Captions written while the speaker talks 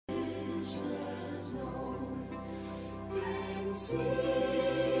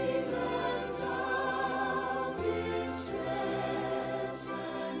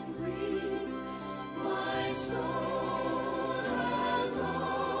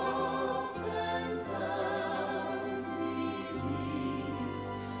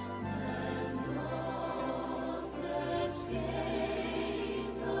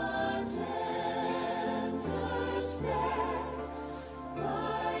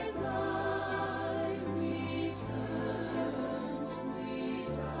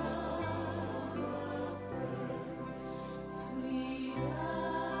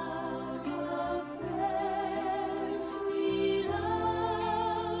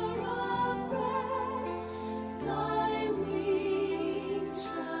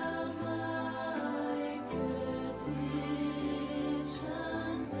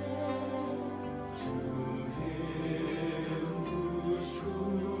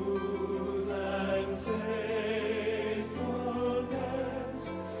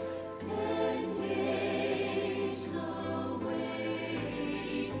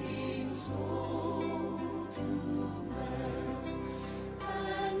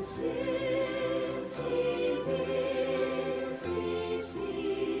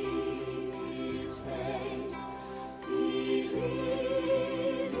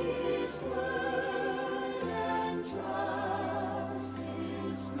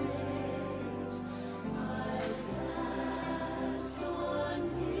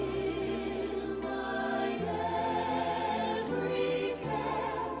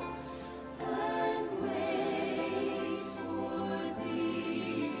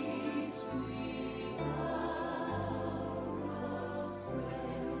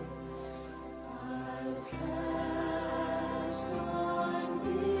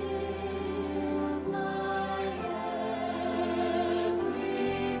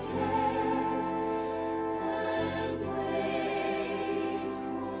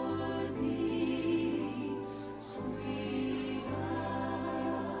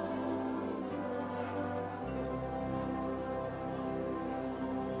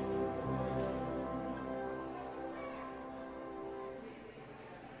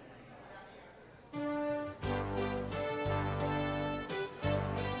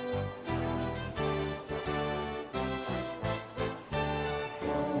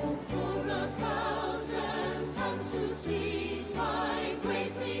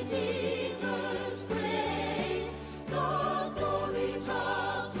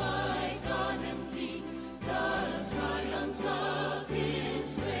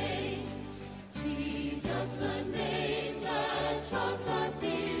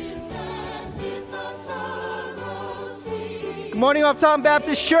Morning, Uptown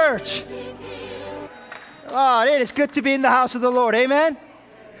Baptist Church. Oh, it is good to be in the house of the Lord. Amen?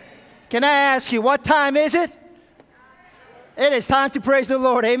 Can I ask you, what time is it? It is time to praise the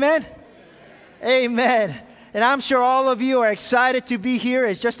Lord. Amen? Amen. And I'm sure all of you are excited to be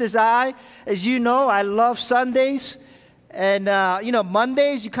here, just as I. As you know, I love Sundays. And,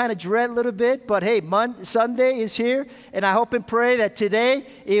 Mondays you kind of dread a little bit. But, hey, Sunday is here. And I hope and pray that today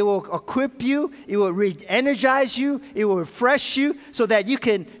it will equip you. It will re-energize you. It will refresh you so that you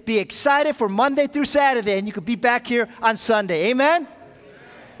can be excited for Monday through Saturday. And you can be back here on Sunday. Amen?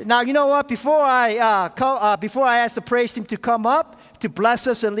 Now, you know what? Before I ask the praise team to come up to bless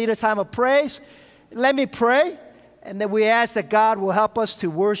us and lead a time of praise, let me pray. And then we ask that God will help us to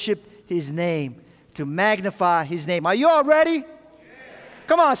worship His name, to magnify His name. Are you all ready? Yeah.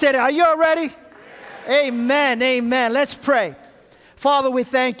 Come on, say that. Are you all ready? Yeah. Amen, amen. Let's pray. Father, we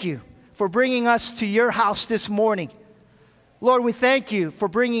thank you for bringing us to your house this morning. Lord, we thank you for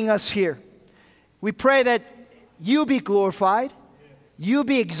bringing us here. We pray that you be glorified, you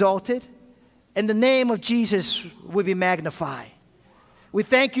be exalted, and the name of Jesus will be magnified. We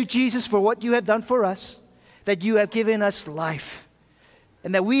thank you, Jesus, for what you have done for us, that you have given us life,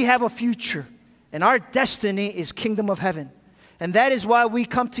 and that we have a future. And our destiny is kingdom of heaven. And that is why we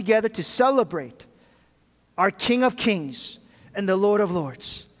come together to celebrate our King of Kings and the Lord of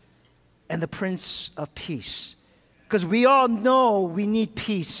Lords and the Prince of Peace. Because we all know we need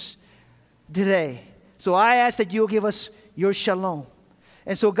peace today. So I ask that you will give us your shalom.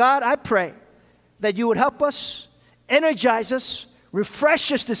 And so God, I pray that you would help us, energize us,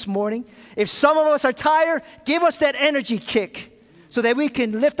 refresh us this morning. If some of us are tired, give us that energy kick, so that we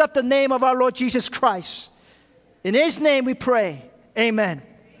can lift up the name of our Lord Jesus Christ. In His name we pray. Amen.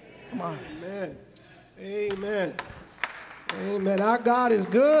 Come on. Amen. Amen. Amen. Our God is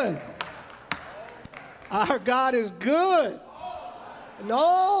good. Our God is good. And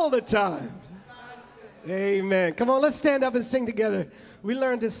all the time. Amen. Come on, let's stand up and sing together. We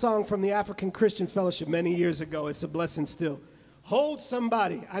learned this song from the African Christian Fellowship many years ago. It's a blessing still. Hold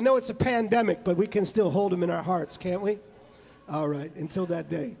somebody. I know it's a pandemic, but we can still hold them in our hearts, can't we? All right, until that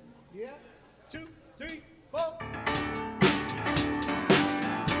day. Yeah, 2, 3, 4.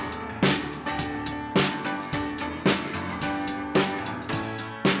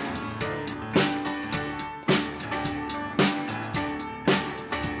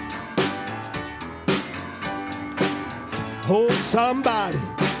 Hold somebody.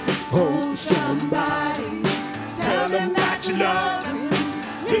 Hold somebody. Tell them that you love them.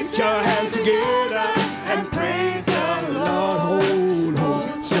 Lift your hands together and praise the Lord. Hold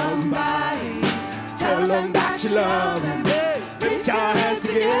somebody. Tell them that you love them. Lift your hands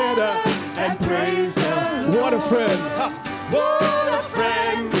together and praise the Lord. What a friend. What a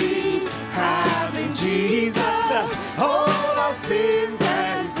friend we have in Jesus. All our sins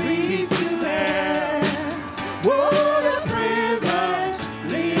and griefs to bear. What a privilege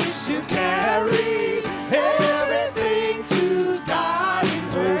to carry everything to God in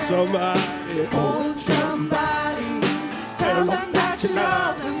prayer. Hold somebody, tell them that you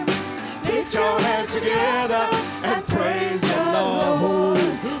love them. Lift your hands together and praise the Lord.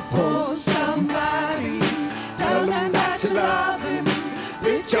 Hold somebody, tell them that you love them.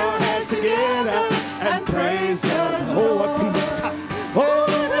 Lift your hands together and praise the Lord. Oh, what peace!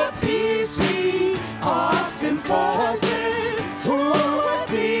 Oh, what peace we often forces. Who would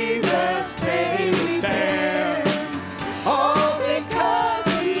be the pain we bear? All because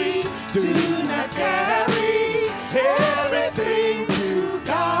we do not carry everything to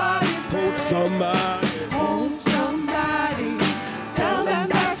God. Hold somebody, tell them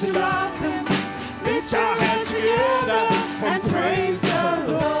that you love them. Lift your hands together and praise the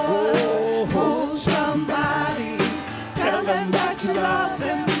Lord. Hold somebody, tell them that you love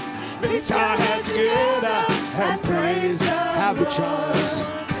them. Lift your hands together and praise the Lord. Have we trials?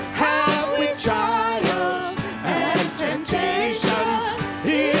 Have we trials and temptations?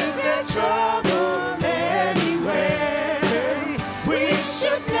 Is there trouble anywhere? We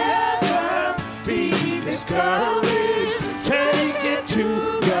should never be discouraged. Take it to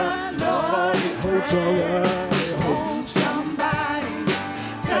the Lord. Hold somebody.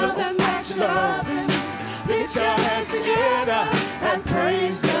 Tell them that you love them. Lift your hands together and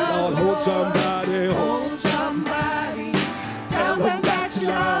praise the Lord. Hold somebody. Tell them that you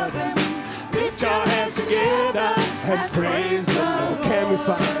love them. Lift your hands together and praise the Lord.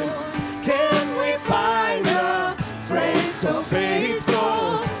 Can we find a friend so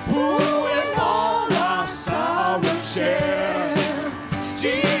faithful who in all our sorrow share?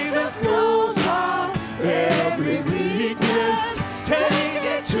 Jesus knows our every weakness. Take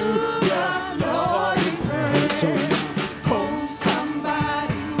it to the Lord in prayer. Hold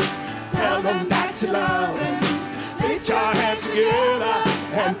somebody. Tell them that you love them. Lift your hands together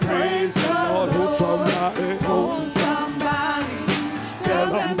and praise the Lord. Hold somebody. Tell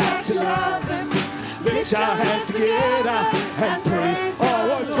them that you love them. Lift your hands together and praise. Oh,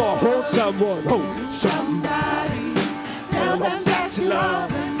 once more. Hold someone. Hold somebody. Tell them that you love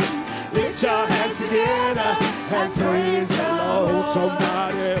them. Lift your hands together and praise the Lord.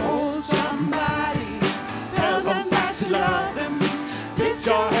 Hold somebody. Tell them that you love them. Lift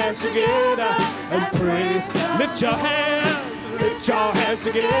your hands together and praise. Lift your hands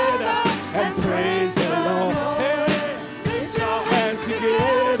together and praise the Lord. Hey, lift your hands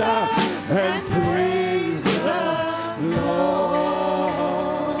together and praise the Lord.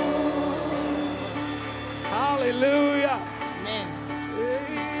 Hallelujah. Amen.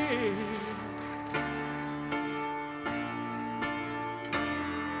 Hey.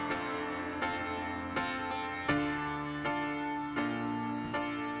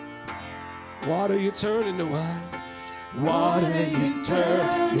 Water you turn into wine. Water you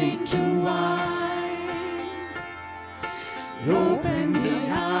turn into wine. Open the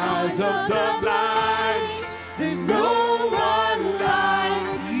eyes of the blind. There's no one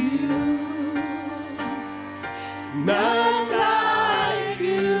like you. None like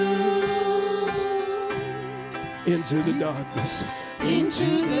you. Into the darkness.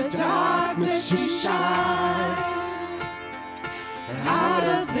 Into the darkness you shine. Out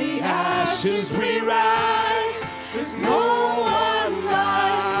of the ashes we rise. There's no one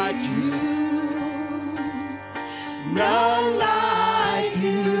like you. None like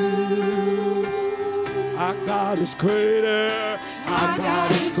you. Our God is greater. Our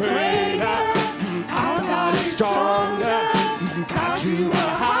God is greater. Our God is stronger. God, you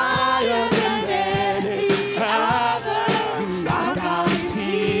are higher than any other. Our God is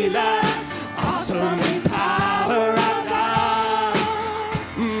healer. Awesome in power.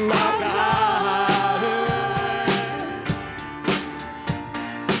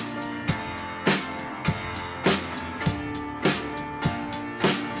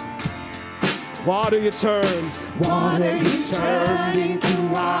 Water you turned. Water you turned into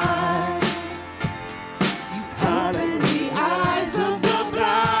wine. Open the eyes of the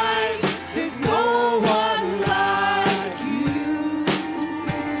blind. There's no one like you.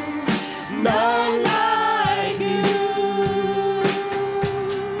 None like you.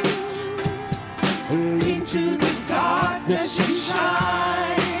 Into the darkness you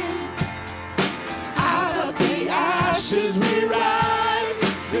shine. Out of the ashes we rise.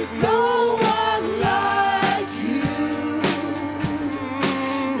 There's no one like you.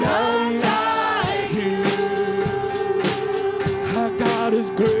 None like you. Our God is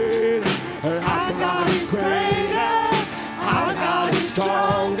great. Our God is greater. Our God is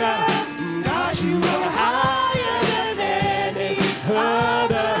stronger. God, you are higher than any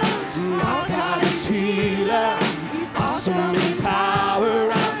other. Our God is healer. He's awesome in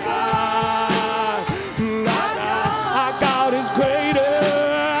power. Our God is greater.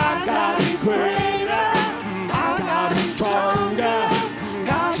 Our God is greater. Our God is stronger.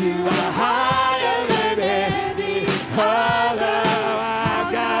 God, you are higher than any other.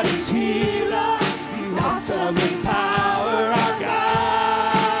 Our God is healer. He's awesome in power. Our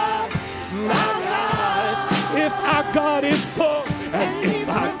God. If our God is for, and if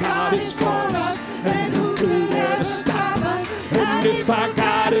our God is for us, then who could ever stop us? And if our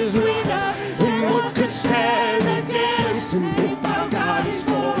God is with us, then what could stand against? And if our God is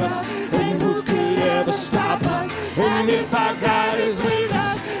for us, then who could ever stop us? And if our God is with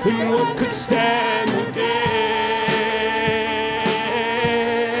us, then what could stand against?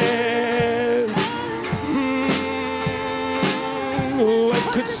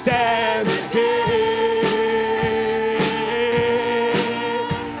 What could stand against?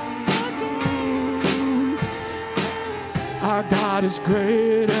 Our God is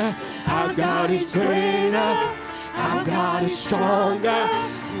greater. Our God is greater. Our God is stronger.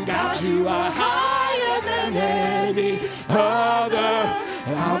 God, you are higher than any other.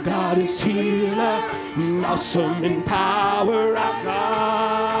 Our God is healer. Awesome in power. Our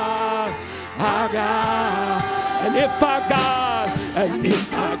God. Our God. And if our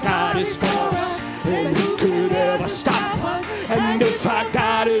God is for us, then who could ever stop us? And if our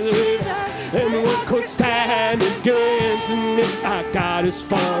God is with us, then what could stand against? And if our God is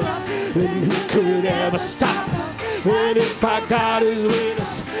for us, then who could ever stop us? And if our God is with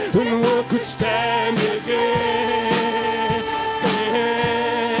us, then what could stand against?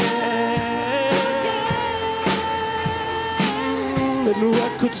 And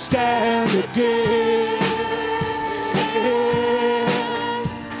what could stand against?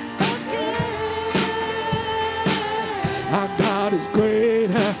 Our God is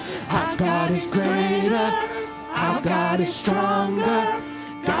greater. Our God is greater. Our God is stronger.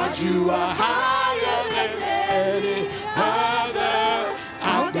 God, you are higher than any other.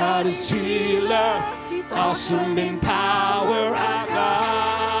 Our God is healer. He's awesome in power. Our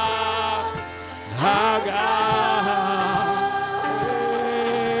God. Our God.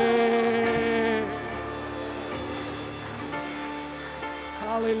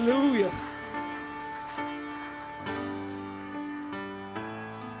 Hallelujah.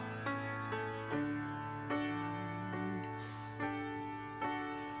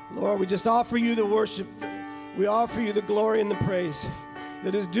 Lord, we just offer you the worship. We offer you the glory and the praise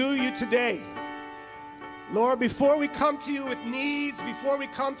that is due you today. Lord, before we come to you with needs, before we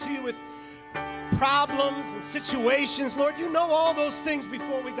come to you with problems and situations, Lord, you know all those things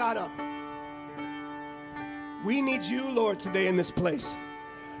before we got up. We need you, Lord, today in this place.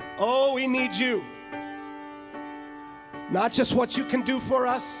 Oh, we need you. Not just what you can do for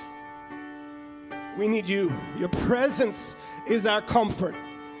us. We need you. Your presence is our comfort.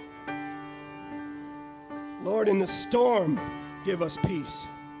 Lord, in the storm, give us peace.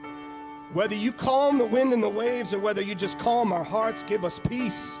 Whether you calm the wind and the waves or whether you just calm our hearts, give us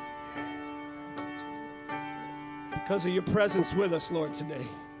peace. Because of your presence with us, Lord, today.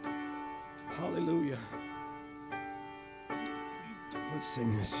 Hallelujah. Let's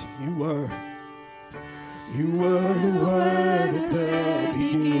sing this. You were the Word at the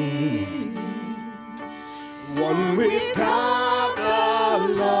beginning. One with God,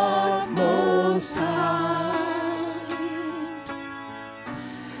 the Lord Most High.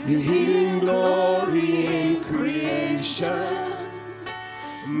 Your hidden glory in creation,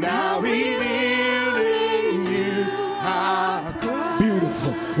 now revealed in you. How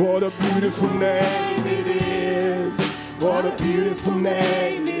beautiful, what a beautiful name it is. What a beautiful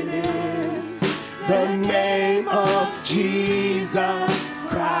name it is. The name of Jesus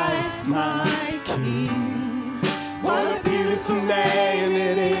Christ, my King. What a beautiful name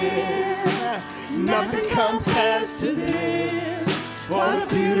it is. Nothing compares to this. What a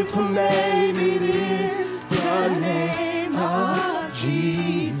beautiful name it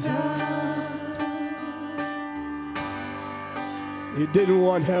You didn't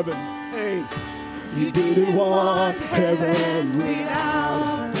want heaven. Hey, you didn't want heaven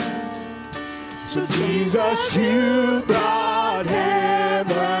without us. So Jesus, you brought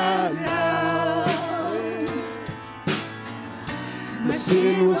heaven down. My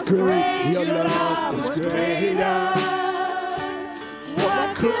sin was great, your love was greater.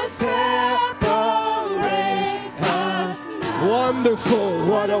 What could separate us now? Wonderful,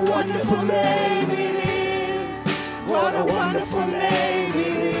 what a wonderful name it is. What a wonderful name it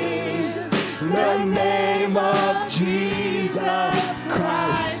is. The name of Jesus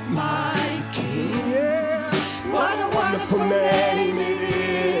Christ, my King. Yeah. What a wonderful name it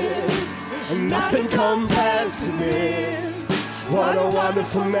is. And nothing compares to this. What a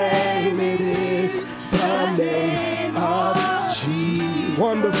wonderful name it is. The name of Jesus.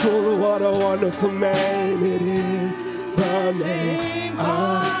 Wonderful, what a wonderful name it is. The name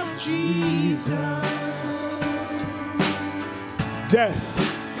of Jesus.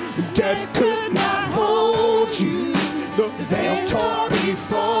 Death could not hold you. The veil tore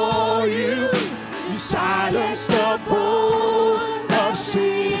before you. You silenced the bones of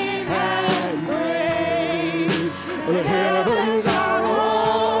sin and grave. The heavens are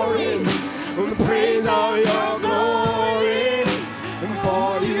roaring in the praise of your glory. And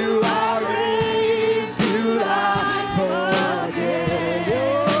for you are raised to life again.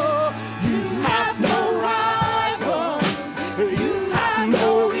 You have no rival. You have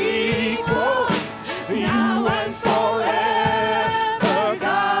no equal. You and forever,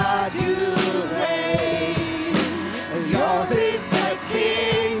 God, you reign. And yours is the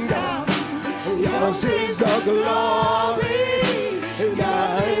kingdom. And yours is the glory. And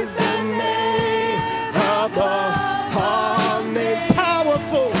yours is the name above all names.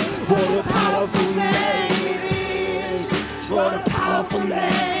 Powerful. What a powerful name it is. What a powerful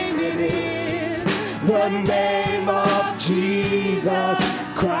name it is. The name of Jesus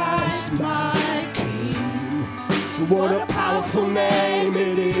Christ, my King. What a powerful name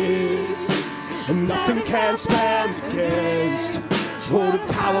it is. And nothing can stand against. What a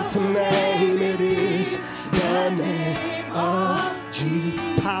powerful name it is. The name of Jesus.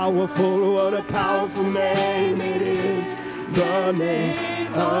 Powerful, what a powerful name it is. The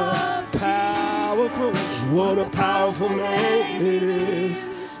name of powerful. What a powerful name it is.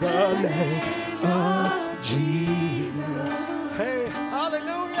 The name of Jesus. Hey,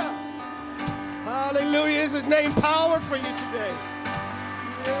 hallelujah. Hallelujah. Is his name power for you today?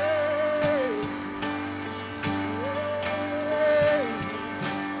 Yay. Yay.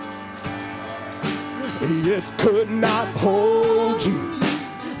 It could not hold you.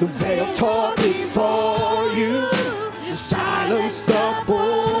 The veil tore before you. You silenced the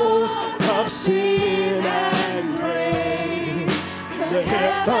bulls of sin and grave. The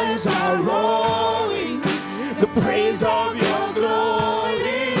heavens are roaring the praise of your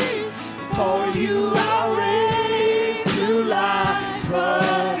glory. For you are raised to life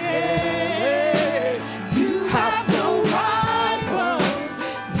again. You have no rival.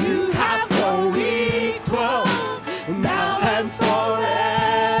 You have no equal. Now and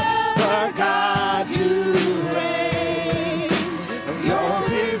forever, God, you reign.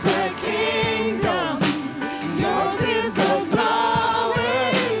 Yours is the kingdom. Yours is the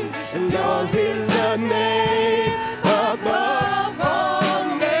glory. And yours is the name above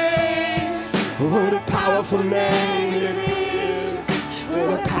all names. What a powerful name it is.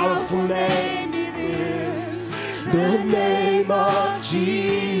 What a powerful name it is. The name of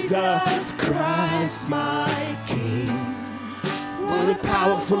Jesus Christ, my King. What a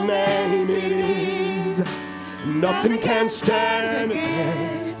powerful name it is. Nothing can stand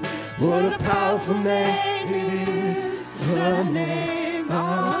against. What a powerful name it is. The name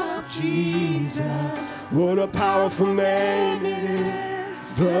of Jesus. What a powerful name it is.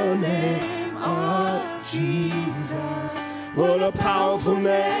 The name of Jesus. What a powerful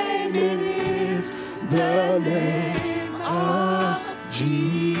name it is. The name of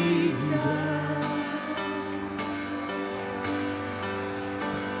Jesus.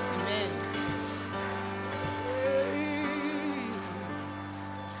 Amen.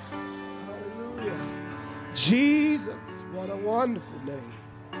 Hallelujah. Jesus, what a wonderful name.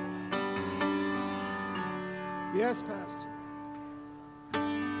 Yes, Pastor.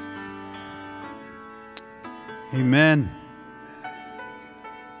 Amen.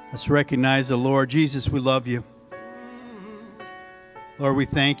 Let's recognize the Lord. Jesus, we love you. Lord, we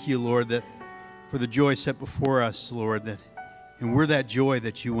thank you, Lord, that for the joy set before us, Lord, and we're that joy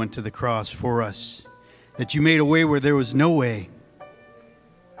that you went to the cross for us, that you made a way where there was no way.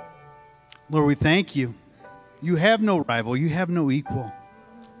 Lord, we thank you. You have no rival. You have no equal.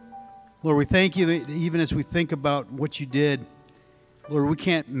 Lord, we thank you that even as we think about what you did Lord, we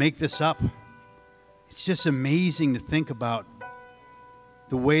can't make this up. It's just amazing to think about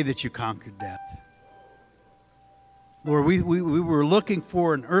the way that you conquered death. Lord, we were looking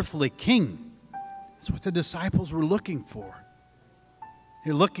for an earthly king. That's what the disciples were looking for.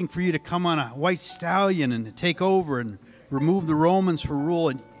 They're looking for you to come on a white stallion and to take over and remove the Romans for rule.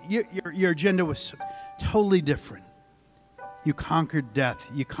 And your agenda was totally different. You conquered death.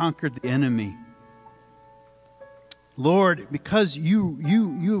 You conquered the enemy. Lord, because you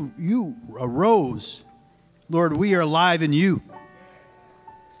arose, Lord, we are alive in you.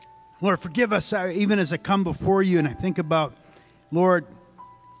 Lord, forgive us even as I come before you and I think about, Lord,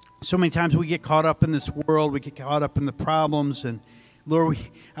 so many times we get caught up in this world, we get caught up in the problems, and Lord,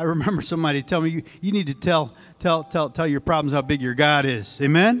 I remember somebody tell me, you need to tell your problems how big your God is.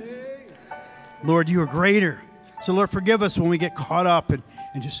 Amen? Lord, you are greater. So Lord, forgive us when we get caught up and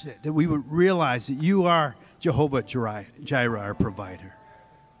just that we would realize that you are Jehovah Jireh, our provider.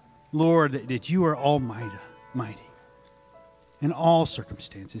 Lord, that you are almighty, mighty in all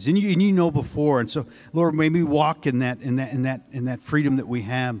circumstances. And you know before. And so, Lord, may we walk in that freedom that we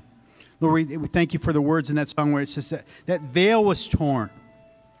have. Lord, we thank you for the words in that song where it says that veil was torn.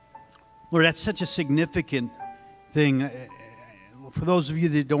 Lord, that's such a significant thing. For those of you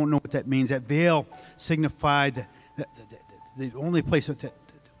that don't know what that means, that veil signified that the only place that the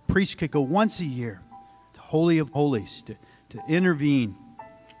priest could go once a year, the Holy of Holies, to intervene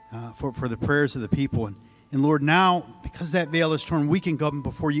for the prayers of the people. And Lord, now, because that veil is torn, we can come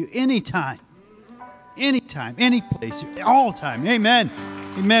before you anytime, any place, all time. Amen.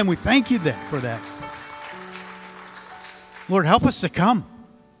 Amen. We thank you for that. Lord, help us to come.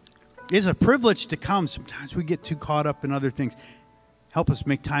 It is a privilege to come. Sometimes we get too caught up in other things. Help us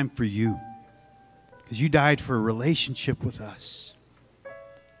make time for you, because you died for a relationship with us.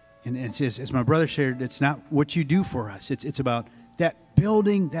 And it's, as my brother shared, it's not what you do for us. It's about that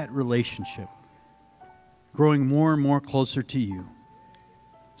building that relationship, growing more and more closer to you,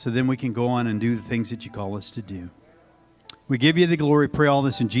 so then we can go on and do the things that you call us to do. We give you the glory. Pray all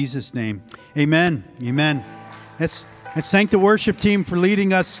this in Jesus' name. Amen. Amen. Let's thank the worship team for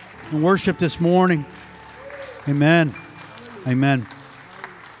leading us in worship this morning. Amen. Amen.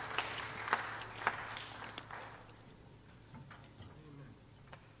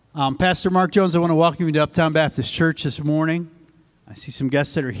 Pastor Mark Jones, I want to welcome you to Uptown Baptist Church this morning. I see some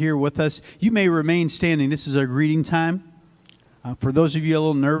guests that are here with us. You may remain standing. This is our greeting time. For those of you a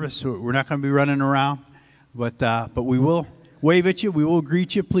little nervous, we're not going to be running around, but we will wave at you. We will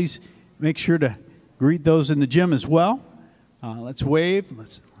greet you. Please make sure to greet those in the gym as well. Let's wave.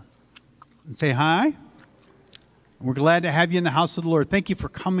 Let's say hi. We're glad to have you in the house of the Lord. Thank you for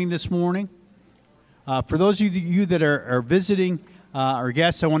coming this morning. For those of you that are visiting our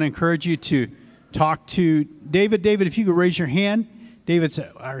guests, I want to encourage you to talk to David. David, if you could raise your hand. David's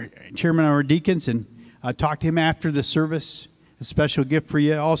our chairman of our deacons, and talk to him after the service. A special gift for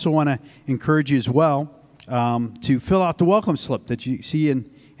you. I also want to encourage you as well to fill out the welcome slip that you see in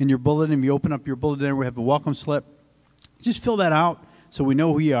your bulletin. If you open up your bulletin there, we have a welcome slip. Just fill that out so we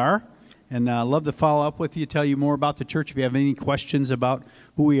know who you are. And love to follow up with you, tell you more about the church. If you have any questions about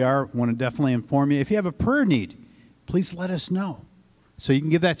who we are, want to definitely inform you. If you have a prayer need, please let us know. So you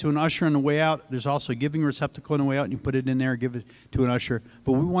can give that to an usher on the way out. There's also a giving receptacle on the way out, and you put it in there, give it to an usher.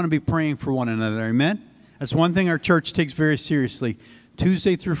 But we want to be praying for one another, amen? That's one thing our church takes very seriously.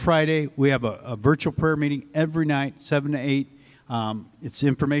 Tuesday through Friday, we have a virtual prayer meeting every night, 7 to 8. It's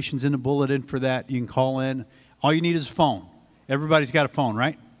information's in the bulletin for that. You can call in. All you need is a phone. Everybody's got a phone,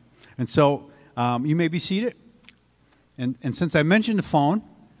 right? And so you may be seated. And since I mentioned the phone,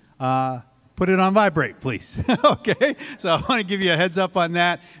 put it on vibrate, please. Okay? So I want to give you a heads up on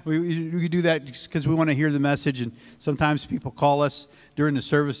that. We do that just because we want to hear the message. And sometimes people call us during the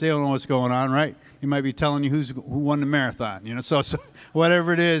service. They don't know what's going on, right? They might be telling you who won the marathon. You know, so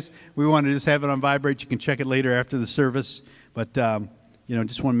whatever it is, we want to just have it on vibrate. You can check it later after the service. But,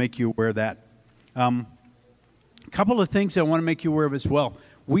 just want to make you aware of that. A couple of things I want to make you aware of as well.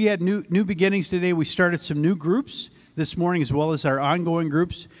 We had new beginnings today. We started some new groups this morning, as well as our ongoing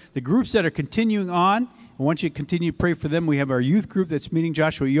groups. The groups that are continuing on, I want you to continue to pray for them. We have our youth group that's meeting.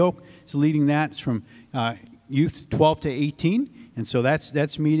 Joshua Yoke is leading that. It's from youth 12 to 18, and so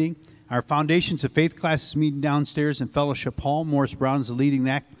that's meeting. Our Foundations of Faith class is meeting downstairs in Fellowship Hall. Morris Brown is leading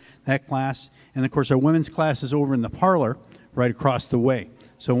that class. And, of course, our women's class is over in the parlor right across the way.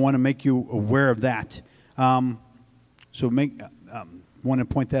 So I want to make you aware of that. Want to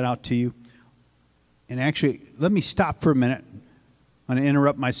point that out to you. And actually, let me stop for a minute. I'm going to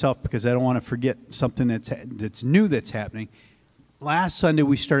interrupt myself because I don't want to forget something that's new that's happening. Last Sunday,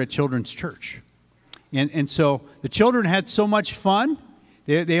 we started Children's Church. And so the children had so much fun.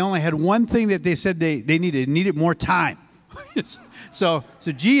 They only had one thing that they said they needed more time. So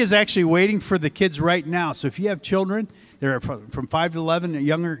G is actually waiting for the kids right now. So if you have children, they're from 5 to 11,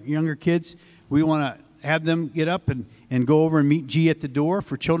 younger kids, we want to have them get up and go over and meet G at the door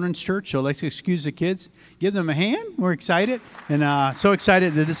for Children's Church. So let's excuse the kids. Give them a hand. We're excited. And so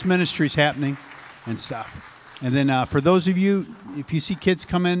excited that this ministry is happening and stuff. And then for those of you, if you see kids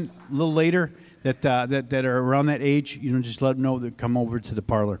come in a little later that are around that age, just let them know to come over to the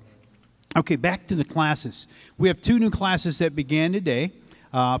parlor. Okay, back to the classes. We have 2 new classes that began today.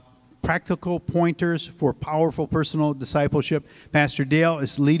 Practical pointers for powerful personal discipleship. Pastor Dale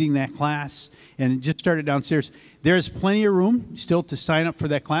is leading that class, and it just started downstairs. There's plenty of room still to sign up for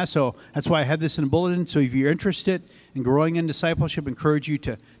that class, so that's why I have this in a bulletin. So if you're interested in growing in discipleship, I encourage you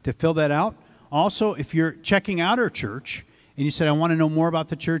to fill that out. Also, if you're checking out our church, and you said, I want to know more about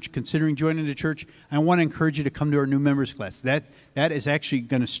the church, considering joining the church, I want to encourage you to come to our new members class. That is actually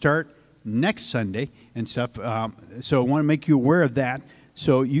going to start next Sunday and stuff. So I want to make you aware of that.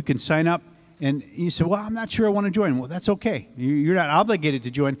 So you can sign up, and you say, well, I'm not sure I want to join. Well, that's okay. You're not obligated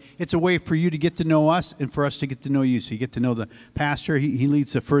to join. It's a way for you to get to know us and for us to get to know you. So you get to know the pastor. He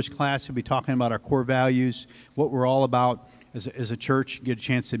leads the first class. He'll be talking about our core values, what we're all about as a church. You get a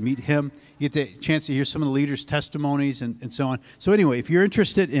chance to meet him. You get the chance to hear some of the leaders' testimonies and so on. So anyway, if you're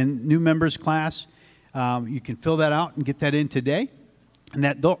interested in new members class, you can fill that out and get that in today.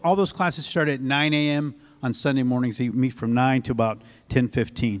 And all those classes start at 9 a.m. on Sunday mornings. They meet from 9 to about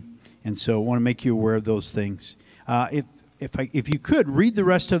 10:15. And so I want to make you aware of those things. If you could, read the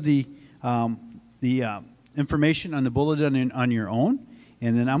rest of the information on the bulletin on your own.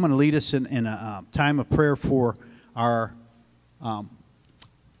 And then I'm going to lead us in a time of prayer for our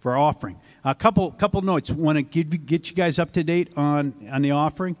offering. A couple notes. I want to get you guys up to date on the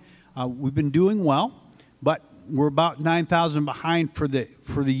offering. We've been doing well, but we're about 9,000 behind for the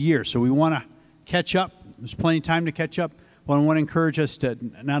year. So we want to catch up. There's plenty of time to catch up. Well, I want to encourage us to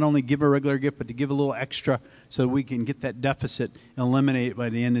not only give a regular gift, but to give a little extra so that we can get that deficit and eliminate it by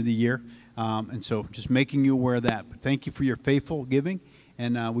the end of the year. And so just making you aware of that. But thank you for your faithful giving.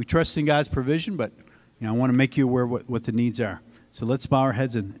 And we trust in God's provision, but I want to make you aware what the needs are. So let's bow our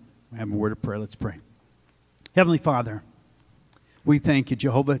heads and have a word of prayer. Let's pray. Heavenly Father, we thank you,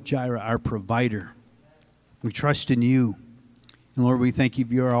 Jehovah Jireh, our provider. We trust in you. And Lord, we thank you.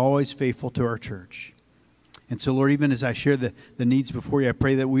 You are always faithful to our church. And so, Lord, even as I share the needs before you, I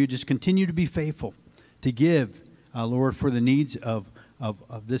pray that we just continue to be faithful to give, Lord, for the needs of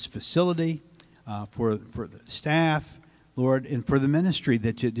this facility, for the staff, Lord, and for the ministry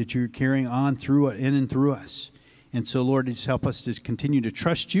that you're carrying on in and through us. And so, Lord, just help us to continue to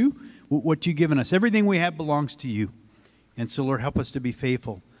trust you, what you've given us. Everything we have belongs to you. And so, Lord, help us to be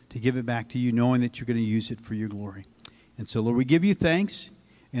faithful, to give it back to you, knowing that you're going to use it for your glory. And so, Lord, we give you thanks.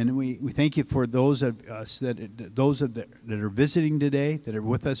 And we thank you for those of us that are visiting today, that are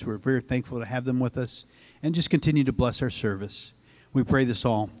with us. We're very thankful to have them with us. And just continue to bless our service. We pray this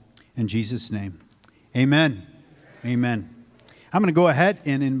all in Jesus' name. Amen. Amen. I'm going to go ahead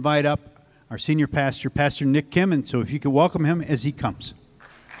and invite up our senior pastor, Pastor Nick Kim. And so if you could welcome him as he comes.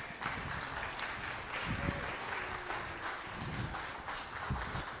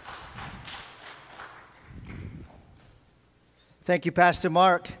 Thank you, Pastor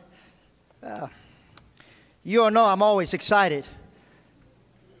Mark. You all know I'm always excited.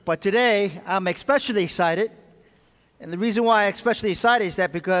 But today, I'm especially excited. And the reason why I'm especially excited is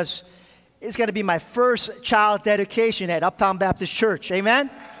that because it's going to be my first child dedication at Uptown Baptist Church. Amen?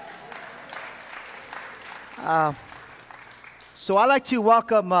 So I'd like to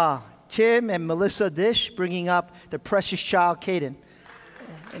welcome Tim and Melissa Dish, bringing up the precious child, Caden.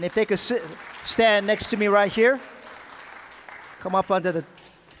 And if they could stand next to me right here. Come up under the...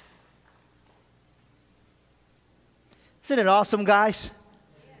 Isn't it awesome, guys?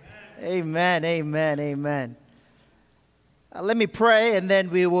 Amen, amen, amen. Let me pray, and then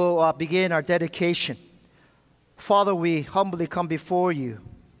we will begin our dedication. Father, we humbly come before you.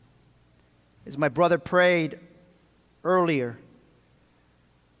 As my brother prayed earlier,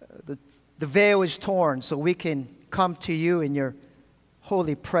 the veil is torn so we can come to you in your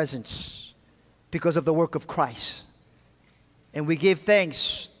holy presence because of the work of Christ. And we give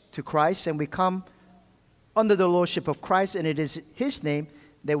thanks to Christ, and we come under the lordship of Christ, and it is his name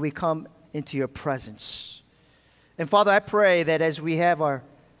that we come into your presence. And Father, I pray that as we have our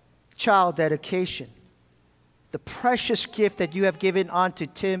child dedication, the precious gift that you have given unto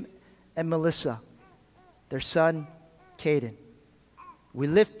Tim and Melissa, their son, Caden, we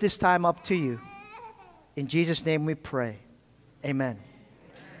lift this time up to you. In Jesus' name we pray. Amen.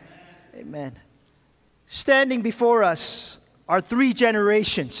 Amen. Standing before us are three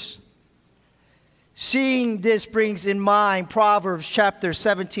generations. Seeing this brings in mind Proverbs chapter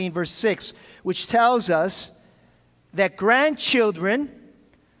 17, verse 6, which tells us that grandchildren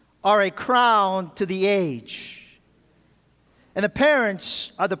are a crown to the age, and the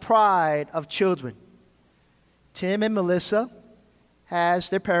parents are the pride of children. Tim and Melissa has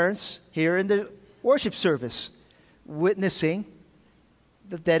their parents here in the worship service, witnessing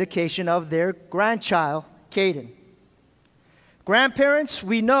the dedication of their grandchild, Caden. Grandparents,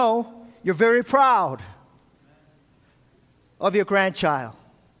 we know you're very proud of your grandchild.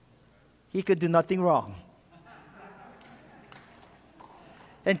 He could do nothing wrong.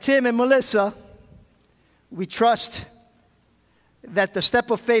 And Tim and Melissa, we trust that the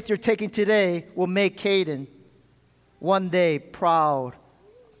step of faith you're taking today will make Caden one day proud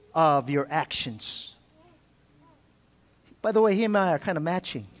of your actions. By the way, he and I are kind of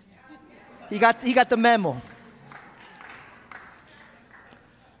matching. He got the memo.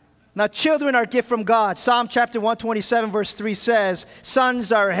 Now, children are a gift from God. Psalm chapter 127, verse 3 says,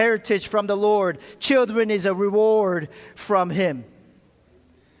 sons are a heritage from the Lord. Children is a reward from Him.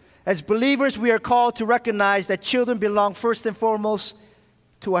 As believers, we are called to recognize that children belong first and foremost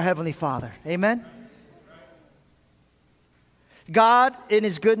to our Heavenly Father. Amen? God, in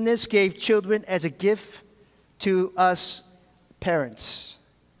His goodness, gave children as a gift to us parents.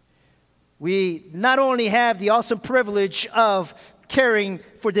 We not only have the awesome privilege of caring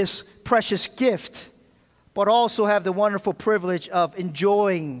for this precious gift, but also have the wonderful privilege of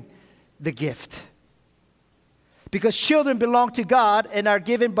enjoying the gift. Because children belong to God and are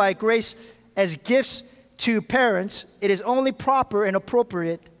given by grace as gifts to parents, it is only proper and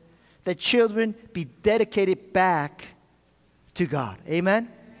appropriate that children be dedicated back to God.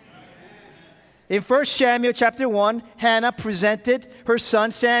 Amen? In 1 Samuel chapter 1, Hannah presented her son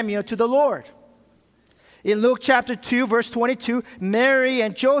Samuel to the Lord. In Luke chapter 2, verse 22, Mary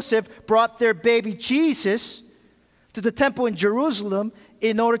and Joseph brought their baby Jesus to the temple in Jerusalem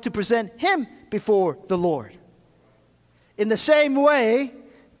in order to present him before the Lord. In the same way,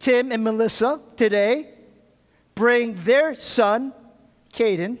 Tim and Melissa today bring their son,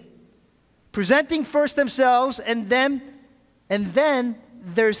 Caden, presenting first themselves and then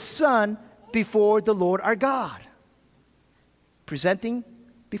their son before the Lord our God. Presenting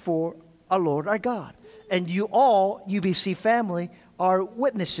before our Lord our God. And you all, UBC family, are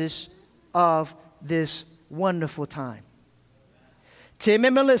witnesses of this wonderful time. Tim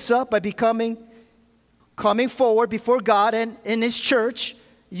and Melissa, by coming forward before God and in His church,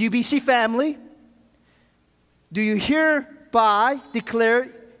 UBC family, do you hereby declare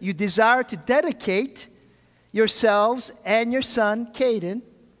you desire to dedicate yourselves and your son, Caden,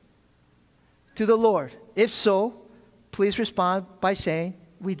 to the Lord? If so, please respond by saying,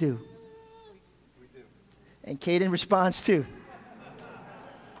 we do. We do. And Caden responds too.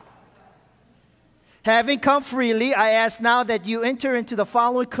 Having come freely, I ask now that you enter into the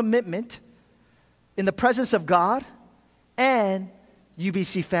following commitment in the presence of God and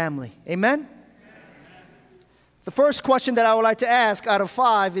UBC family. Amen? Amen? The first question that I would like to ask out of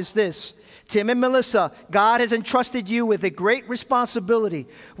 5 is this. Tim and Melissa, God has entrusted you with a great responsibility.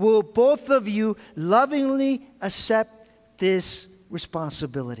 Will both of you lovingly accept this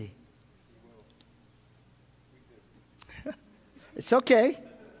responsibility? It's okay.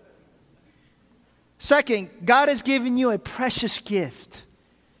 Second, God has given you a precious gift.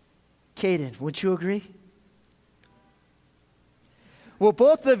 Caden, would you agree? Will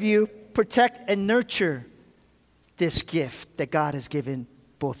both of you protect and nurture this gift that God has given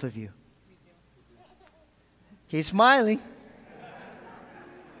both of you? He's smiling.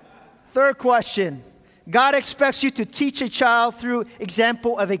 Third question. God expects you to teach a child through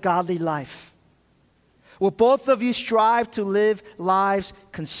example of a godly life. Will both of you strive to live lives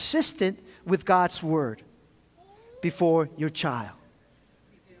consistent with God's word before your child?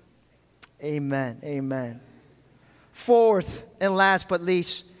 Amen. Amen. Fourth and last but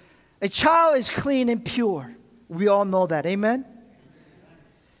least, a child is clean and pure. We all know that. Amen.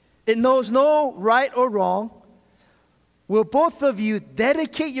 It knows no right or wrong. Will both of you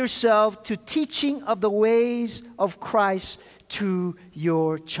dedicate yourself to teaching of the ways of Christ to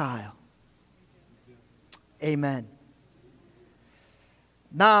your child? Amen.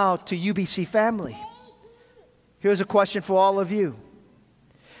 Now to UBC family. Here's a question for all of you.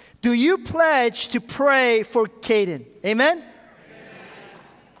 Do you pledge to pray for Caden? Amen? Amen.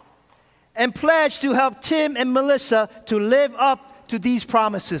 And pledge to help Tim and Melissa to live up to these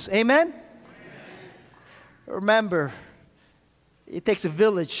promises? Amen? Amen. Remember, it takes a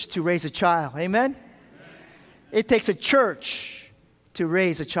village to raise a child. Amen? Amen. It takes a church to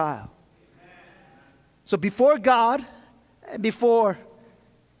raise a child. So before God and before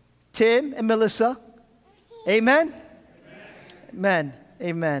Tim and Melissa, amen? Amen.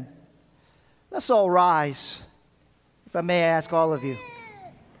 Amen. Let's all rise, if I may ask all of you.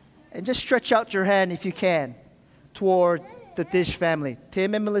 And just stretch out your hand if you can toward the Dish family,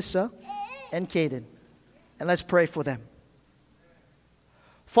 Tim and Melissa and Caden. And let's pray for them.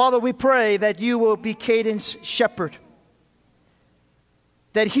 Father, we pray that you will be Caden's shepherd,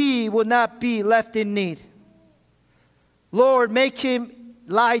 that he will not be left in need. Lord, make him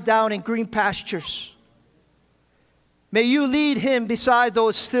lie down in green pastures. May you lead him beside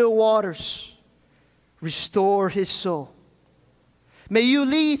those still waters. Restore his soul. May you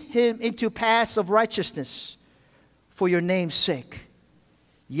lead him into paths of righteousness for your name's sake.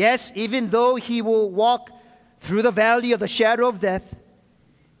 Yes, even though he will walk through the valley of the shadow of death,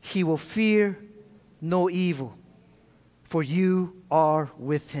 he will fear no evil, for you are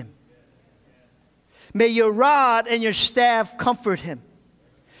with him. May your rod and your staff comfort him.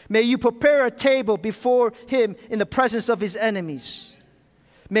 May you prepare a table before him in the presence of his enemies.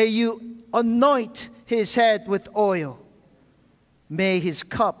 May you anoint his head with oil. May his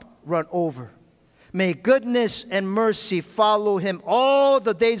cup run over. May goodness and mercy follow him all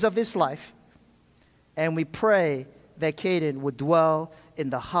the days of his life. And we pray that Caden would dwell in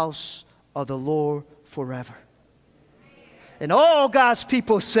the house of the Lord forever. And all God's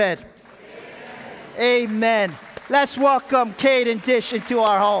people said, Amen. Let's welcome Caden Dish into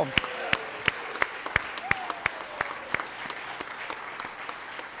our home.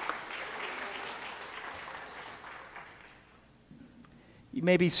 You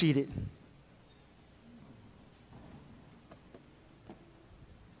may be seated.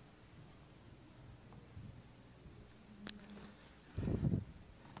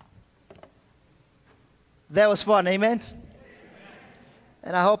 That was fun, amen?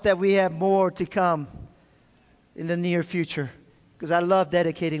 And I hope that we have more to come in the near future, because I love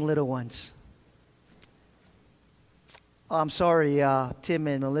dedicating little ones. Oh, I'm sorry, Tim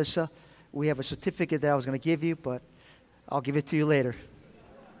and Melissa. We have a certificate that I was going to give you, but I'll give it to you later.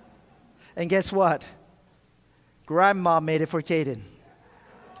 And guess what? Grandma made it for Caden.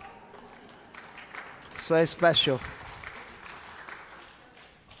 So it's special.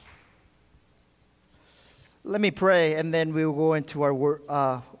 Let me pray, and then we will go into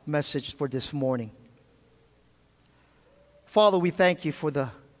our message for this morning. Father, we thank you for the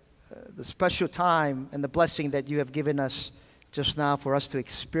special time and the blessing that you have given us just now for us to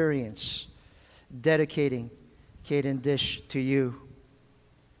experience dedicating Caden Dish to you.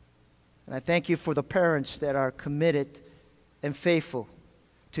 And I thank you for the parents that are committed and faithful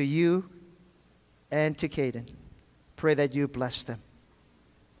to you and to Caden. Pray that you bless them.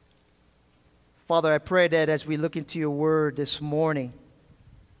 Father, I pray that as we look into your word this morning,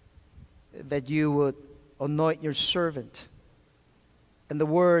 that you would anoint your servant. And the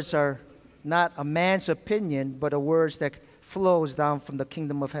words are not a man's opinion, but a words that flows down from the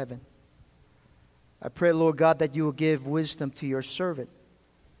kingdom of heaven. I pray, Lord God, that you will give wisdom to your servant,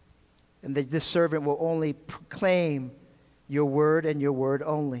 and that this servant will only proclaim your word and your word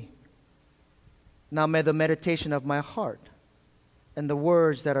only. Now may the meditation of my heart and the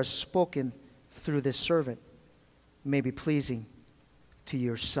words that are spoken through this servant may be pleasing to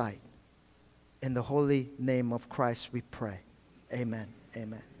your sight. In the holy name of Christ we pray. Amen.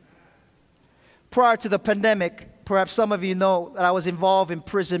 Amen. Prior to the pandemic, perhaps some of you know that I was involved in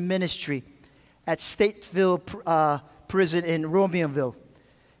prison ministry at Stateville Prison in Romeoville.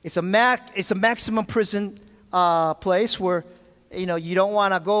 It's a maximum prison place where, you don't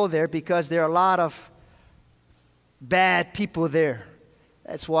want to go there because there are a lot of bad people there.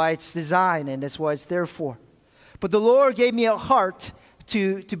 That's why it's designed, and that's why it's there for. But the Lord gave me a heart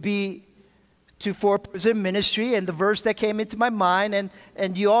for prison ministry, and the verse that came into my mind,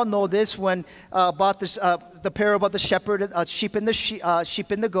 and you all know this when about this, the parable about the shepherd, sheep and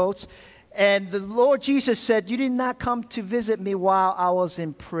the goats. And the Lord Jesus said, "You did not come to visit me while I was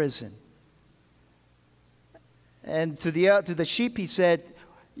in prison." And to the sheep, he said,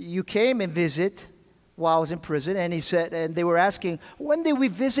 "You came and visit while I was in prison." And he said, and they were asking, "When did we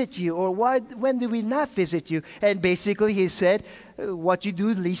visit you?" Or when did we not visit you? And basically he said, "What you do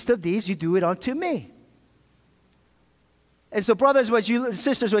least of these, you do it unto me." And so, brothers,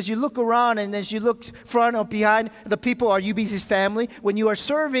 sisters, as you look around and as you look front or behind, the people are UBC's family. When you are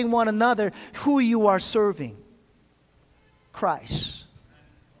serving one another, who you are serving? Christ.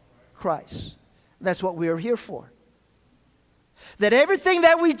 Christ. That's what we are here for. That everything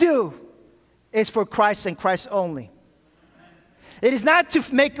that we do is for Christ and Christ only. It is not to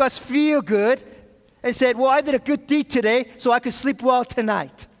make us feel good and say, "Well, I did a good deed today, so I could sleep well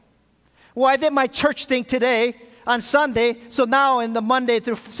tonight." Well, I did my church thing today on Sunday, so now in the Monday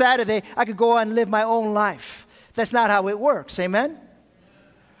through Saturday, I could go and live my own life. That's not how it works. Amen?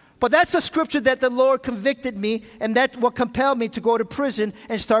 But that's the scripture that the Lord convicted me, and that's what compelled me to go to prison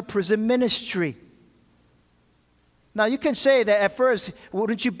and start prison ministry. Now, you can say that at first,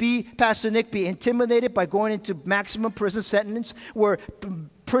 wouldn't you be, Pastor Nick, be intimidated by going into maximum prison sentence where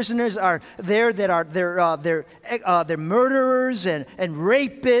prisoners are there that are they're murderers and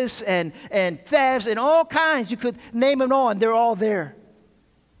rapists and thefts and all kinds. You could name them all, and they're all there.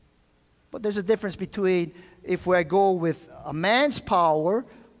 But there's a difference between if I go with a man's power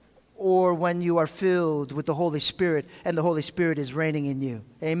or when you are filled with the Holy Spirit and the Holy Spirit is reigning in you.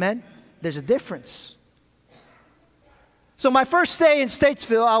 Amen? There's a difference. So my first day in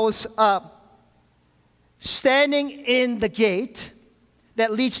Statesville, I was standing in the gate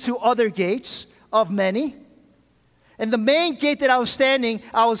that leads to other gates of many. And the main gate that I was standing,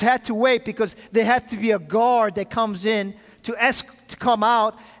 I had to wait because there had to be a guard that comes in to come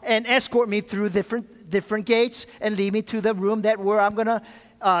out and escort me through different gates and lead me to the room where I'm going to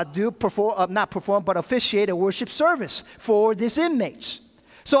officiate a worship service for these inmates.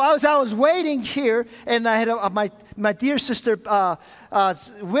 So I was waiting here, and I had my dear sister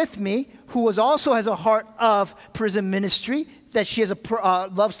with me, who also has a heart of prison ministry, that she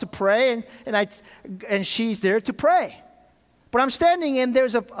loves to pray, and she's there to pray. But I'm standing, and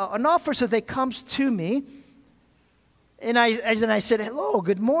there's an officer that comes to me, and I said, "Hello,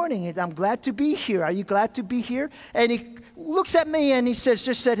 good morning, and I'm glad to be here. Are you glad to be here?" And he looks at me, and he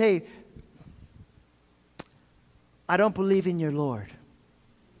just said, "Hey, I don't believe in your Lord."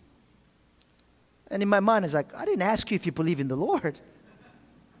 And in my mind, I was like, I didn't ask you if you believe in the Lord.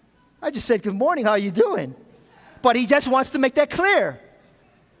 I just said, "Good morning, how are you doing?" But he just wants to make that clear,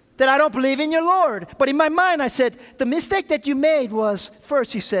 that I don't believe in your Lord. But in my mind, I said, the mistake that you made was,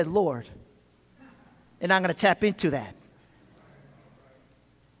 first you said, "Lord." And I'm going to tap into that.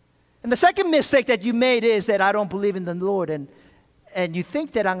 And the second mistake that you made is that I don't believe in the Lord. And you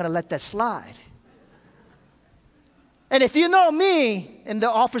think that I'm going to let that slide. And if you know me, and the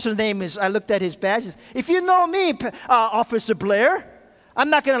officer's name is, I looked at his badges. If you know me, Officer Blair, I'm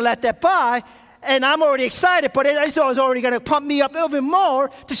not going to let that by. And I'm already excited, but it's already going to pump me up even more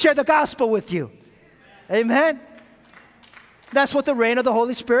to share the gospel with you. Amen? That's what the reign of the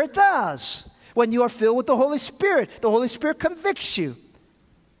Holy Spirit does. When you are filled with the Holy Spirit convicts you.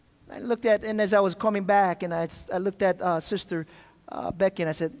 I looked at, and as I was coming back, and I looked at Sister Becky, and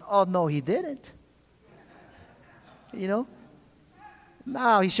I said, "Oh, no, he didn't." You know?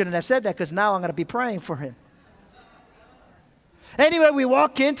 No, he shouldn't have said that, because now I'm going to be praying for him. Anyway, we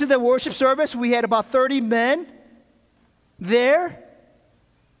walk into the worship service. We had about 30 men there.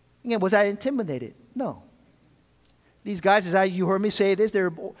 Again, was I intimidated? No. These guys, you heard me say this, they're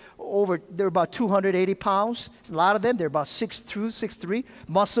about 280 pounds. A lot of them, they're about 6'2", 6'3",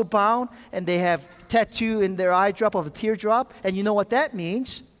 muscle bound, and they have tattoo in their eye drop of a teardrop. And you know what that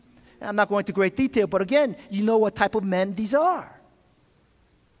means. I'm not going into great detail, but again, you know what type of men these are.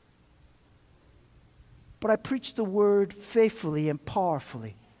 But I preach the word faithfully and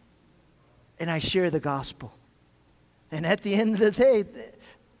powerfully, and I share the gospel. And at the end of the day,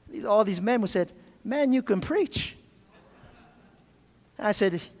 all these men said, "Man, you can preach." And I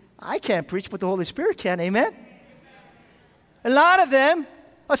said, "I can't preach, but the Holy Spirit can." Amen? A lot of them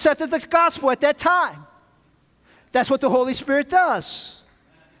accepted the gospel at that time. That's what the Holy Spirit does.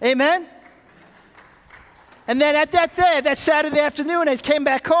 Amen? And then at that day, that Saturday afternoon, I came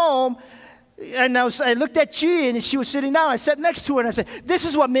back home, and I looked at G, and she was sitting down. I sat next to her, and I said, "This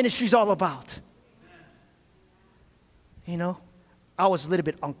is what ministry is all about." You know, I was a little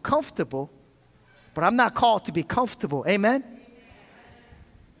bit uncomfortable, but I'm not called to be comfortable. Amen?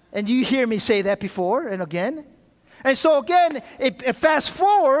 And you hear me say that before and again. And so again, fast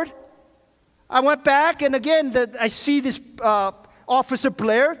forward, I went back, and again, I see this Officer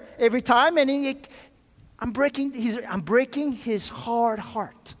Blair every time, and I'm breaking his hard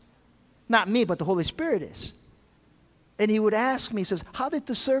heart. Not me, but the Holy Spirit is. And he would ask me, he says, "How did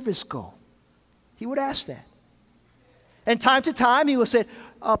the service go?" He would ask that. And time to time, he would say,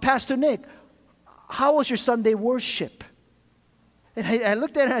 "Pastor Nick, how was your Sunday worship?" And I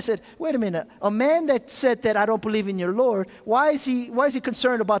looked at it and I said, "Wait a minute, a man that said that I don't believe in your Lord, why is he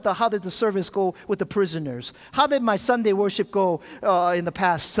concerned about how did the service go with the prisoners? How did my Sunday worship go in the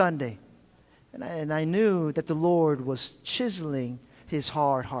past Sunday?" And I knew that the Lord was chiseling his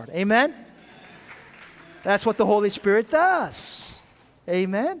hard heart. Amen? That's what the Holy Spirit does.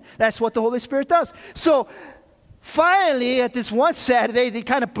 Amen? That's what the Holy Spirit does. So finally, at this one Saturday, they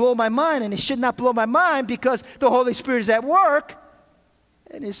kind of blow my mind, and it should not blow my mind because the Holy Spirit is at work.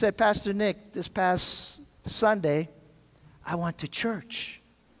 And he said, Pastor Nick, this past Sunday, I went to church.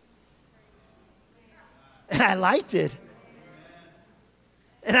 And I liked it.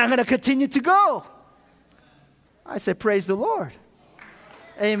 And I'm going to continue to go. I said, praise the Lord.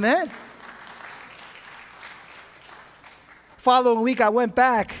 Amen. Following week, I went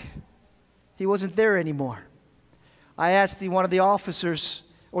back. He wasn't there anymore. I asked one of the officers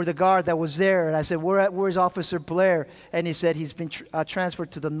or the guard that was there, and I said, where's Officer Blair? And he said he's been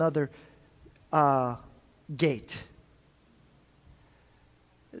transferred to another gate.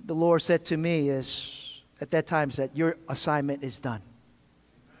 The Lord said to me at that time, said, your assignment is done.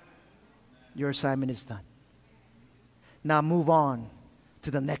 Your assignment is done. Now move on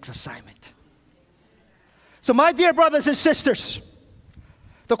to the next assignment. So my dear brothers and sisters,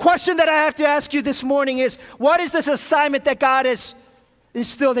 the question that I have to ask you this morning is, what is this assignment that God has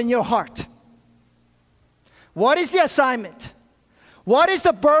instilled in your heart? What is the assignment? What is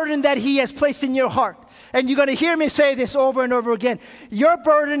the burden that He has placed in your heart? And you're going to hear me say this over and over again. Your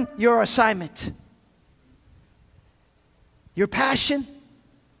burden, your assignment. Your passion,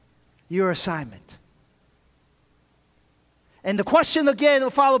 your assignment. And the question again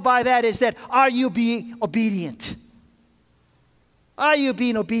followed by that is that, are you being obedient? Are you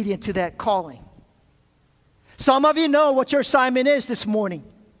being obedient to that calling? Some of you know what your assignment is this morning.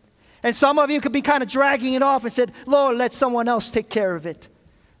 And some of you could be kind of dragging it off and said, Lord, let someone else take care of it.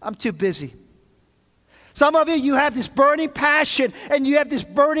 I'm too busy. Some of you have this burning passion and you have this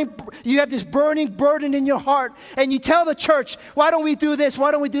burning burden in your heart. And you tell the church, why don't we do this?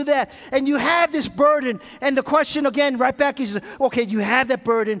 Why don't we do that? And you have this burden. And the question again, right back is, okay, you have that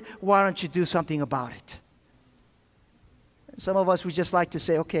burden. Why don't you do something about it? Some of us, we just like to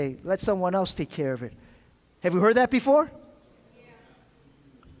say, okay, let someone else take care of it. Have you heard that before? Yeah.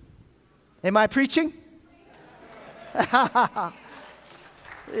 Am I preaching?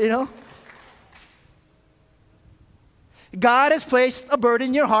 You know? God has placed a burden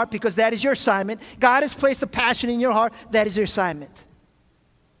in your heart because that is your assignment. God has placed a passion in your heart. That is your assignment.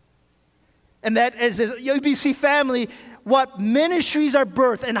 And that as a UBC family, what ministries are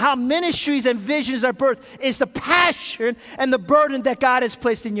birthed and how ministries and visions are birthed is the passion and the burden that God has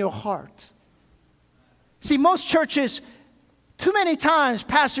placed in your heart. See, most churches, too many times,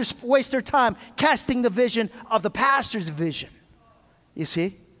 pastors waste their time casting the vision of the pastor's vision. You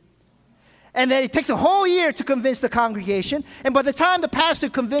see? And then it takes a whole year to convince the congregation. And by the time the pastor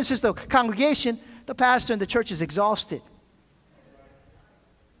convinces the congregation, the pastor and the church is exhausted.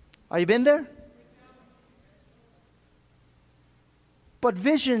 Are you been there? But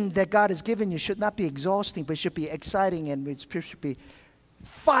vision that God has given you should not be exhausting, but it should be exciting and it should be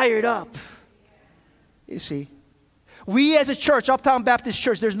fired up. You see? We as a church, Uptown Baptist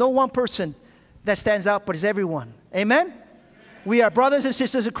Church, there's no one person that stands out, but it's everyone. Amen? We are brothers and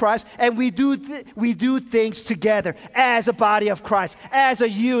sisters of Christ, and we do things together as a body of Christ, as a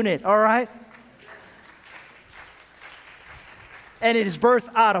unit, all right? And it is birthed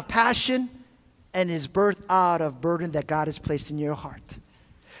out of passion, and it is birthed out of burden that God has placed in your heart.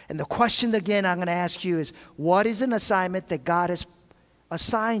 And the question again I'm going to ask you is, what is an assignment that God has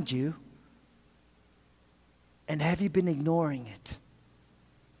assigned you, and have you been ignoring it?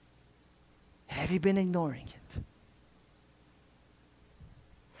 Have you been ignoring it?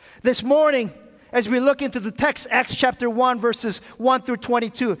 This morning, as we look into the text, Acts chapter 1, verses 1 through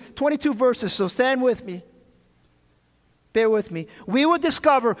 22. 22 verses, so stand with me. Bear with me. We will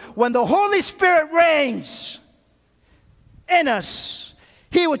discover when the Holy Spirit reigns in us,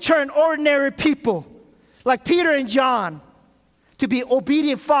 He will turn ordinary people like Peter and John to be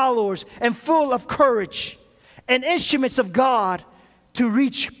obedient followers and full of courage and instruments of God to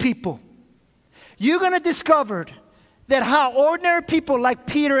reach people. You're going to discover that how ordinary people like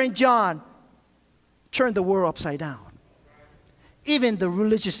Peter and John turned the world upside down. Even the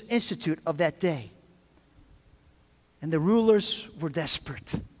religious institute of that day. And the rulers were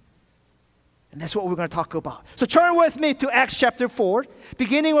desperate. And that's what we're going to talk about. So turn with me to Acts chapter 4,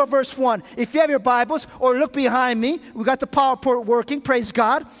 beginning with verse 1. If you have your Bibles, or look behind me, we got the PowerPoint working, praise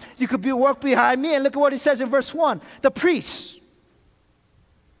God. You could work behind me, and look at what it says in verse 1. The priests,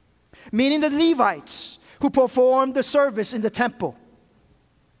 meaning the Levites, who performed the service in the temple.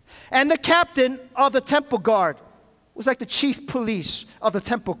 And the captain of the temple guard was like the chief police of the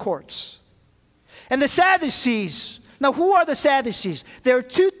temple courts. And the Sadducees. Now, who are the Sadducees? There are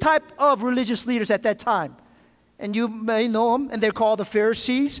two types of religious leaders at that time. And you may know them, and they're called the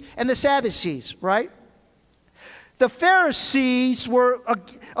Pharisees and the Sadducees, right? The Pharisees were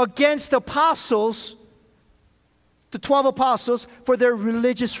against the apostles, the 12 apostles, for their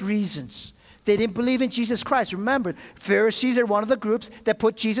religious reasons. They didn't believe in Jesus Christ. Remember, Pharisees are one of the groups that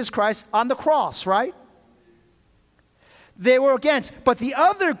put Jesus Christ on the cross, right? They were against. But the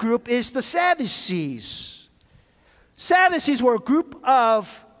other group is the Sadducees. Sadducees were a group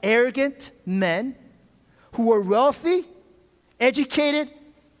of arrogant men who were wealthy, educated,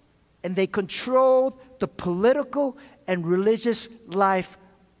 and they controlled the political and religious life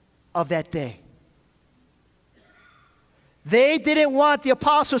of that day. They didn't want the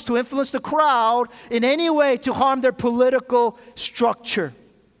apostles to influence the crowd in any way to harm their political structure.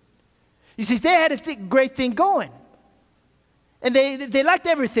 You see, they had a great thing going. And they liked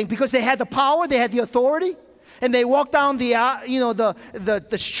everything because they had the power, they had the authority. And they walked down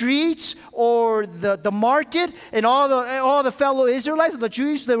the streets or the market, and all the fellow Israelites, the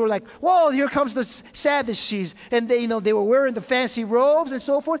Jews, they were like, whoa, here comes the Sadducees. And they were wearing the fancy robes and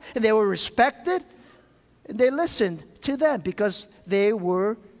so forth, and they were respected. And they listened to them because they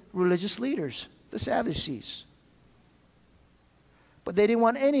were religious leaders, the Sadducees. But they didn't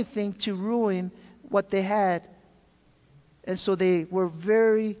want anything to ruin what they had, and so they were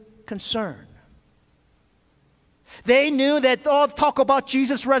very concerned. They knew that all talk about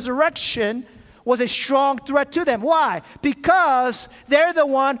Jesus' resurrection was a strong threat to them. Why? Because they're the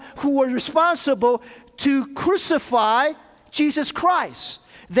one who were responsible to crucify Jesus Christ.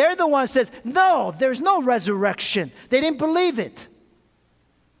 They're the ones that says, no, there's no resurrection. They didn't believe it.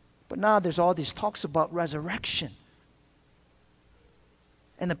 But now there's all these talks about resurrection.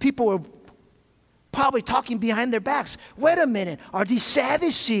 And the people were probably talking behind their backs. Wait a minute, are these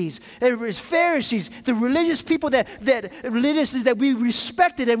Sadducees and Pharisees, the religious people that we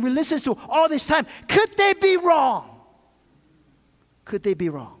respected and we listened to all this time, could they be wrong? Could they be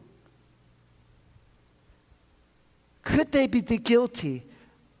wrong? Could they be guilty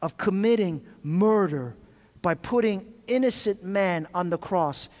of committing murder by putting innocent man on the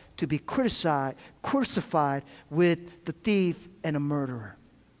cross to be crucified with the thief and a murderer?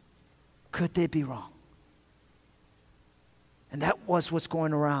 Could they be wrong? And that was what's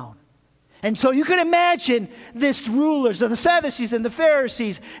going around. And so you can imagine these rulers of the Sadducees and the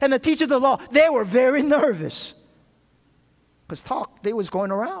Pharisees and the teachers of the law, they were very nervous. Because they was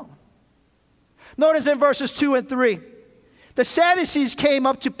going around. Notice in verses 2 and 3, the Sadducees came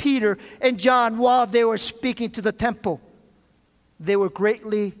up to Peter and John while they were speaking to the temple. They were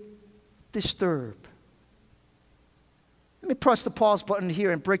greatly disturbed. Let me press the pause button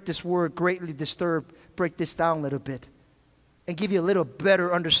here and break this word, greatly disturbed, break this down a little bit and give you a little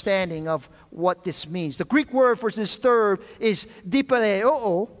better understanding of what this means. The Greek word for disturbed is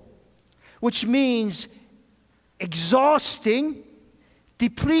dipeleo, which means exhausting,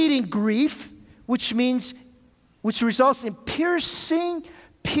 depleting grief, which results in piercing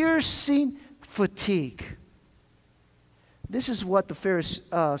fatigue. This is what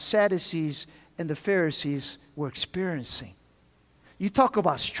the Sadducees and the Pharisees were experiencing. You talk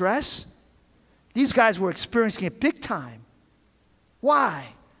about stress. These guys were experiencing it big time. Why?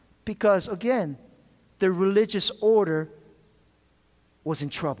 Because, again, the religious order was in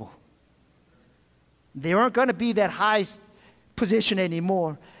trouble. They weren't going to be that high position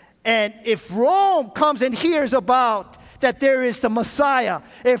anymore. And if Rome comes and hears about that there is the Messiah,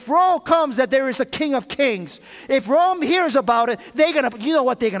 if Rome comes that there is the King of Kings, if Rome hears about it, you know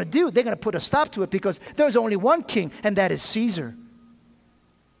what they're going to do? They're going to put a stop to it because there's only one king, and that is Caesar.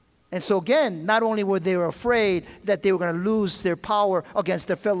 And so again, not only were they afraid that they were going to lose their power against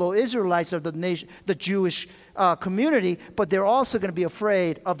their fellow Israelites of the nation, the Jewish community, but they're also going to be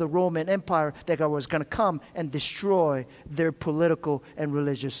afraid of the Roman Empire that was going to come and destroy their political and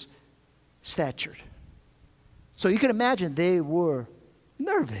religious stature. So you can imagine they were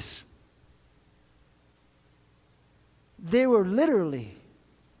nervous. They were literally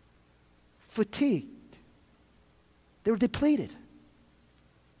fatigued. They were depleted.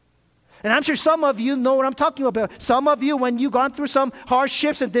 And I'm sure some of you know what I'm talking about. Some of you, when you've gone through some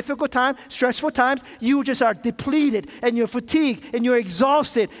hardships and difficult times, stressful times, you just are depleted and you're fatigued and you're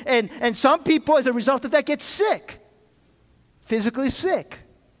exhausted. And some people, as a result of that, get sick, physically sick.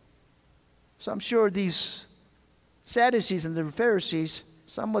 So I'm sure these Sadducees and the Pharisees,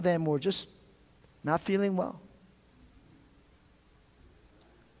 some of them were just not feeling well.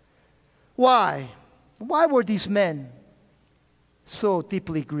 Why? Why were these men so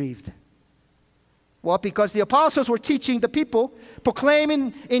deeply grieved? Well, because the apostles were teaching the people,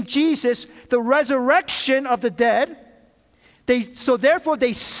 proclaiming in Jesus the resurrection of the dead. So therefore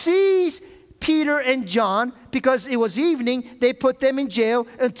they seized Peter and John. Because it was evening, they put them in jail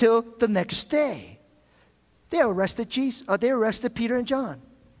until the next day. They arrested Peter and John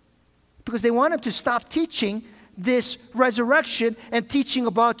because they wanted to stop teaching this resurrection and teaching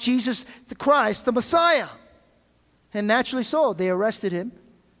about Jesus the Christ, the Messiah. And naturally so, they arrested him,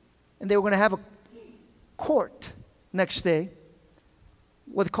 and they were going to have a court next day,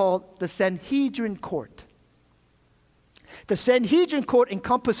 what's called the Sanhedrin court. The Sanhedrin court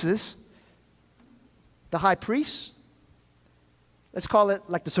encompasses the high priest. Let's call it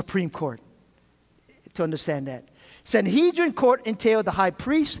like the Supreme Court to understand that. Sanhedrin court entailed the high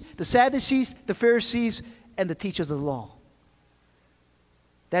priest, the Sadducees, the Pharisees, and the teachers of the law.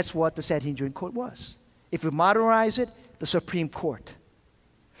 That's what the Sanhedrin court was. If we modernize it, the Supreme Court.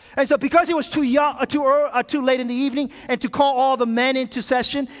 And so because it was too late in the evening and to call all the men into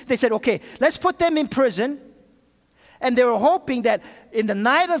session, they said, okay, let's put them in prison. And they were hoping that in the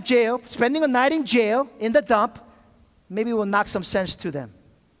night of jail, spending a night in jail, in the dump, maybe we'll knock some sense to them.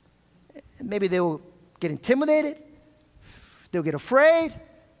 Maybe they will get intimidated. They'll get afraid.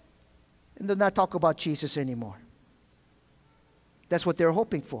 And they'll not talk about Jesus anymore. That's what they're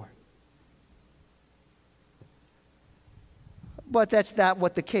hoping for. But that's not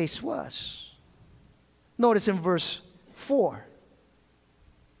what the case was. Notice in verse 4.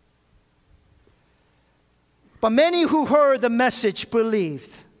 But many who heard the message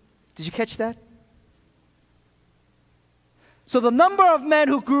believed. Did you catch that? So the number of men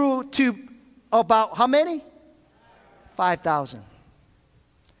who grew to about how many? 5,000.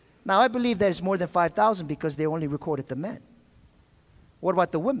 Now I believe that it's more than 5,000 because they only recorded the men. What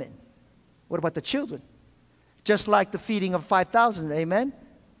about the women? What about the children? Just like the feeding of 5,000, amen?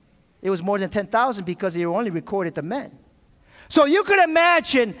 It was more than 10,000 because they only recorded the men. So you could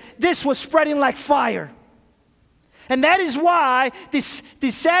imagine this was spreading like fire. And that is why the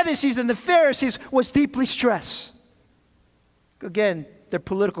Sadducees and the Pharisees was deeply stressed. Again, their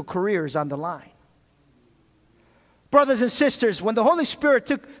political career is on the line. Brothers and sisters, when the Holy Spirit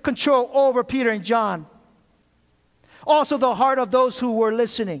took control over Peter and John, also the heart of those who were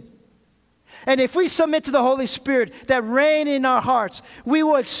listening, and if we submit to the Holy Spirit that reign in our hearts, we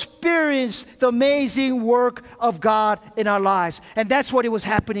will experience the amazing work of God in our lives. And that's what was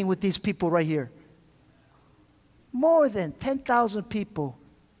happening with these people right here. More than 10,000 people.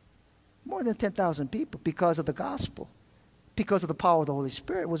 More than 10,000 people because of the gospel. Because of the power of the Holy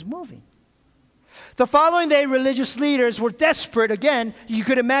Spirit was moving. The following day, religious leaders were desperate. Again, you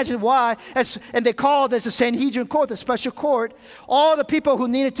could imagine why. And they called this a Sanhedrin court, the special court. All the people who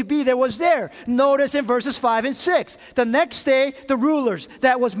needed to be there was there. Notice in verses 5 and 6. The next day, the rulers,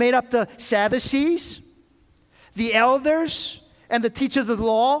 that was made up the Sadducees, the elders, and the teachers of the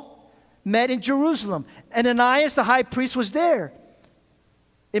law, met in Jerusalem. And Ananias, the high priest, was there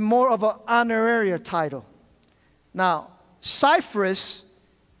in more of an honorary title. Now, Caiaphas,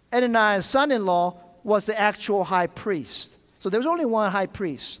 Ananias' son-in-law, was the actual high priest. So there was only one high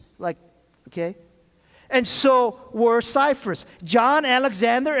priest. Okay? And so were Caiaphas, John,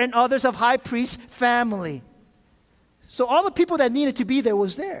 Alexander, and others of high priest family. So all the people that needed to be there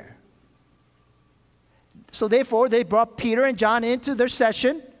was there. So therefore, they brought Peter and John into their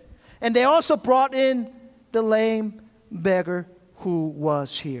session. And they also brought in the lame beggar who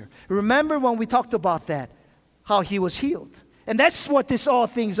was here. Remember when we talked about that, how he was healed. And that's what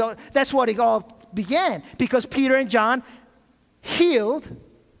that's what it all began. Because Peter and John healed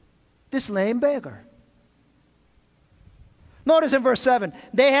this lame beggar. Notice in verse 7,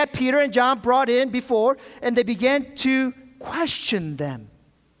 they had Peter and John brought in before, and they began to question them.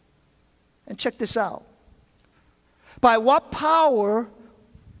 And check this out. By what power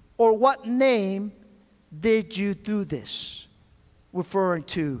or what name did you do this? Referring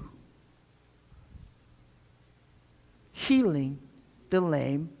to healing the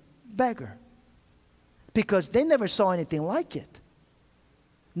lame beggar. Because they never saw anything like it.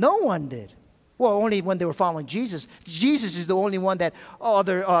 No one did. Well, only when they were following Jesus. Jesus is the only one that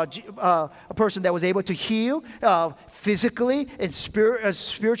a person that was able to heal physically and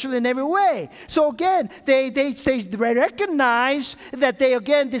spiritually in every way. So again, they recognized that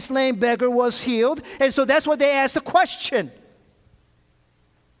this lame beggar was healed, and so that's what they asked the question.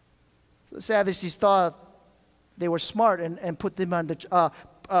 The Sadducees thought they were smart and put them on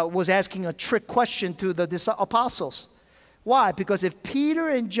was asking a trick question to the apostles. Why? Because if Peter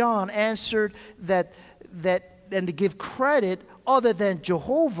and John answered that and to give credit other than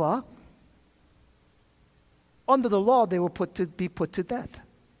Jehovah, under the law they were be put to death.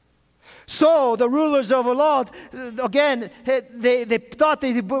 So the rulers of the law, again, they thought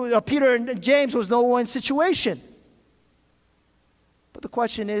Peter and James was no one's situation. But the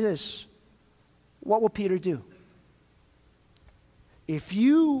question is this: what will Peter do? If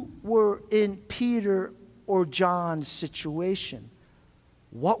you were in Peter or John's situation,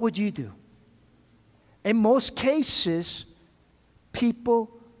 what would you do? In most cases, people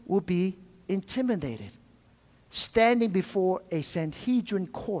will be intimidated, standing before a Sanhedrin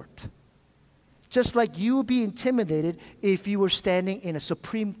court. Just like you would be intimidated if you were standing in a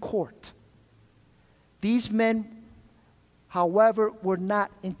Supreme Court. These men, however, were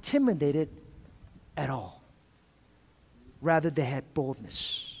not intimidated at all. Rather, they had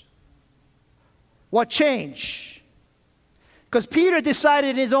boldness. What changed? Because Peter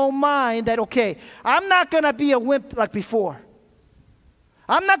decided in his own mind that, okay, I'm not going to be a wimp like before.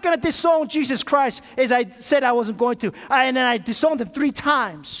 I'm not going to disown Jesus Christ as I said I wasn't going to. And then I disowned him 3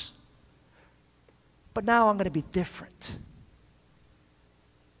 times. But now I'm going to be different.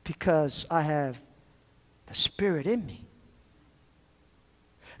 Because I have the Spirit in me.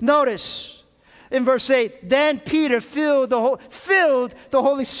 Notice in verse 8, then Peter filled the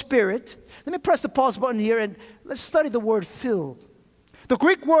Holy Spirit. Let me press the pause button here and let's study the word filled. The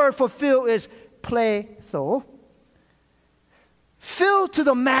Greek word for fill is pletho. Filled to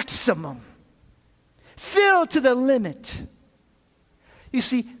the maximum. Filled to the limit. You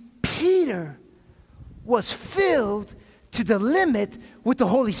see, Peter was filled to the limit with the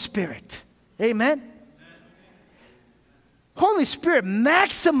Holy Spirit. Amen? Holy Spirit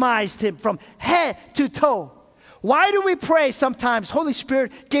maximized him from head to toe. Why do we pray sometimes, Holy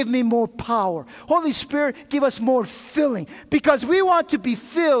Spirit, give me more power? Holy Spirit, give us more filling. Because we want to be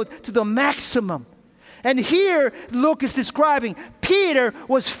filled to the maximum. And here, Luke is describing, Peter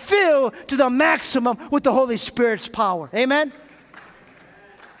was filled to the maximum with the Holy Spirit's power. Amen?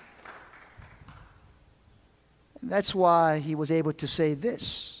 And that's why he was able to say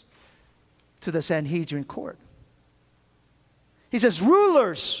this to the Sanhedrin court. He says,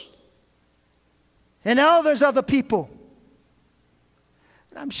 rulers and elders of the people.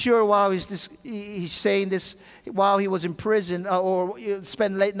 And I'm sure while he's saying this, while he was in prison or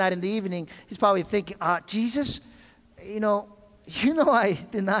spent late night in the evening, he's probably thinking, Jesus, you know I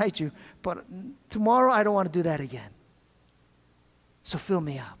denied you, but tomorrow I don't want to do that again. So fill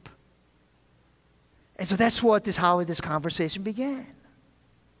me up. And so that's how this conversation began.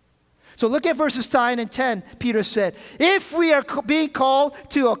 So look at verses 9 and 10. Peter said, if we are being called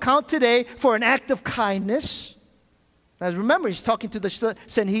to account today for an act of kindness, now remember, he's talking to the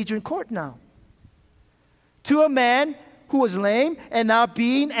Sanhedrin court now, to a man who was lame and now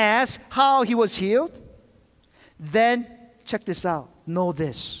being asked how he was healed, then, check this out, know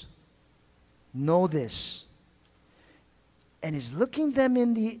this, and he's looking them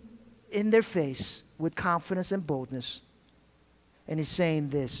in their face with confidence and boldness, and he's saying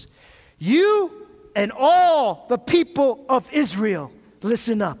this, you and all the people of Israel,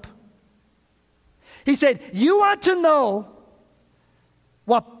 listen up. He said, you want to know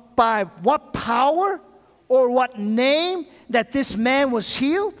by what power or what name that this man was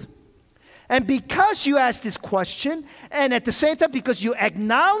healed? And because you asked this question, and at the same time because you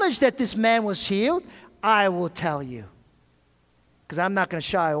acknowledge that this man was healed, I will tell you. Because I'm not going to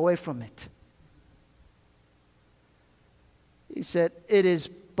shy away from it. He said, it is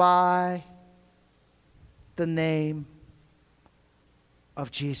by the name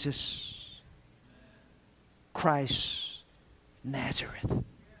of Jesus Christ Nazareth.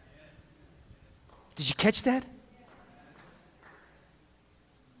 Did you catch that?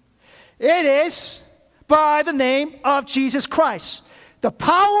 It is by the name of Jesus Christ. The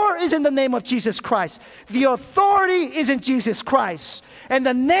power is in the name of Jesus Christ. The authority is in Jesus Christ. And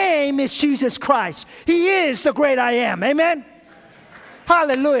the name is Jesus Christ. He is the great I am. Amen?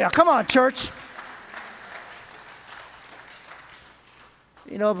 Hallelujah. Come on, church.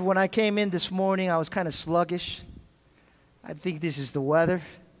 You know, when I came in this morning, I was kind of sluggish. I think this is the weather.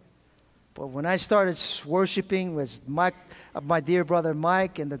 But when I started worshiping with my dear brother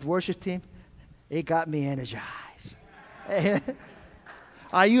Mike and the worship team, it got me energized.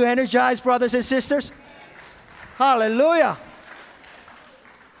 Are you energized, brothers and sisters? Hallelujah.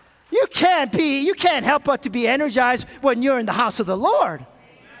 You can't help but to be energized when you're in the house of the Lord.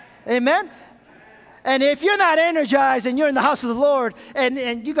 Amen? And if you're not energized and you're in the house of the Lord,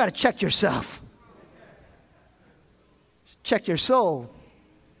 and you got to check yourself. Check your soul.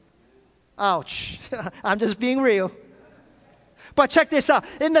 Ouch. I'm just being real. But check this out.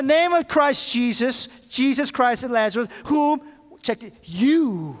 In the name of Christ Jesus, Jesus Christ and Lazarus, whom, check it,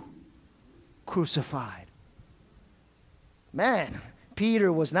 you crucified. Man,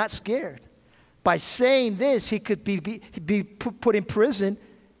 Peter was not scared. By saying this, he could be put in prison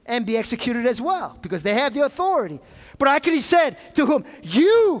and be executed as well, because they have the authority. But I could have said, to whom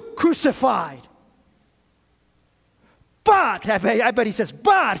you crucified. But, I bet he says,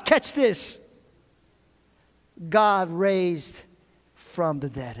 but, catch this. God raised from the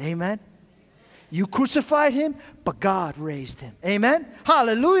dead. Amen? You crucified him, but God raised him. Amen?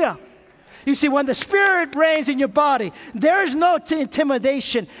 Hallelujah. You see, when the Spirit reigns in your body, there is no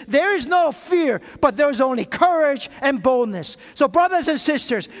intimidation, there is no fear, but there is only courage and boldness. So brothers and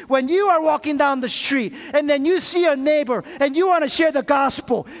sisters, when you are walking down the street and then you see a neighbor and you want to share the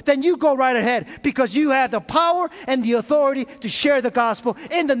gospel, then you go right ahead because you have the power and the authority to share the gospel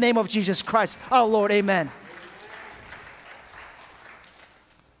in the name of Jesus Christ, our Lord. Amen.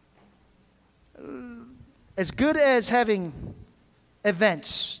 As good as having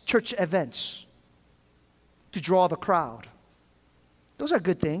events, church events, to draw the crowd. Those are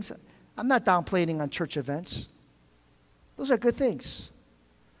good things. I'm not downplaying on church events. Those are good things.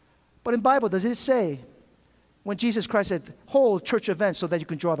 But in the Bible, does it say, when Jesus Christ said, hold church events so that you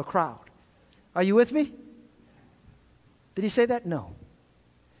can draw the crowd? Are you with me? Did he say that? No.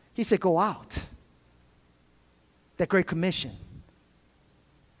 He said, go out. That great commission.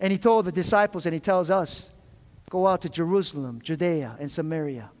 And he told the disciples, and he tells us, go out to Jerusalem, Judea, and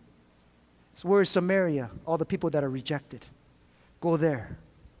Samaria. So where is Samaria? All the people that are rejected. Go there.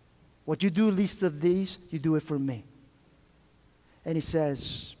 What you do least of these, you do it for me. And he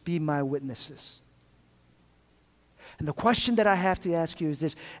says, be my witnesses. And the question that I have to ask you is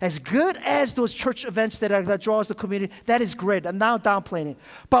this. As good as those church events that draws the community, that is great. I'm now downplaying it.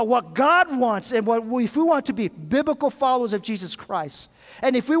 But what God wants, and if we want to be biblical followers of Jesus Christ,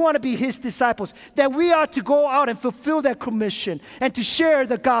 and if we want to be his disciples, that we are to go out and fulfill that commission and to share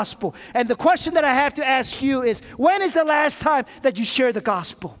the gospel. And the question that I have to ask you is, when is the last time that you shared the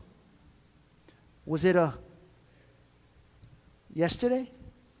gospel? Was it yesterday?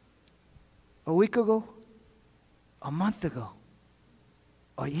 A week ago? A month ago?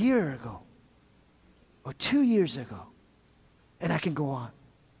 A year ago? Or 2 years ago? And I can go on.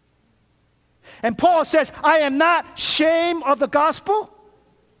 And Paul says, I am not ashamed of the gospel.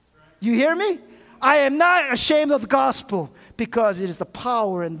 You hear me? I am not ashamed of the gospel because it is the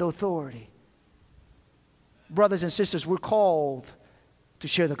power and the authority. Brothers and sisters, we're called to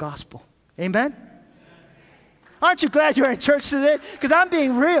share the gospel. Amen? Aren't you glad you're in church today? Because I'm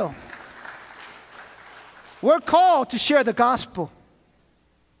being real. We're called to share the gospel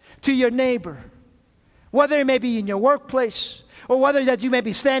to your neighbor, whether it may be in your workplace, or whether that you may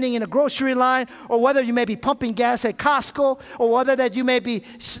be standing in a grocery line, or whether you may be pumping gas at Costco, or whether that you may be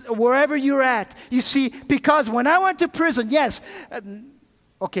wherever you're at. You see, because when I went to prison, yes,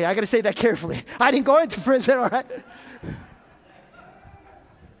 okay, I got to say that carefully. I didn't go into prison, all right?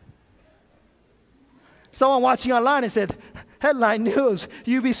 Someone watching online and said, headline news,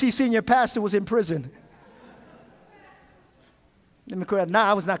 UBC senior pastor was in prison. Let me correct. Now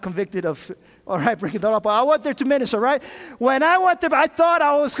I was not convicted of, all right, bring it up. I went there to minister, right? When I went there, I thought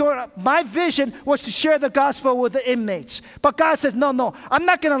I was going, my vision was to share the gospel with the inmates. But God said, no, I'm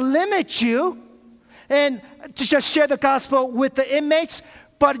not going to limit you and to just share the gospel with the inmates,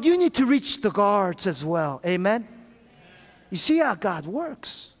 but you need to reach the guards as well. Amen? You see how God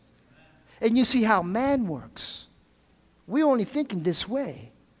works. And you see how man works. We're only thinking this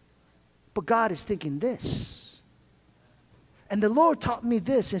way, but God is thinking this. And the Lord taught me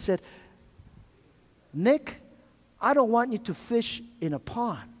this and said, Nick, I don't want you to fish in a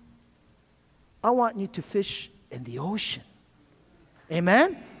pond. I want you to fish in the ocean.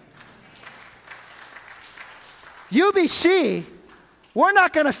 Amen? UBC, we're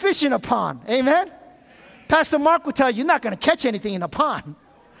not going to fish in a pond. Amen? Pastor Mark will tell you, you're not going to catch anything in a pond.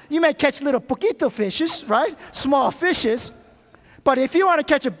 You may catch little poquito fishes, right? Small fishes. But if you want to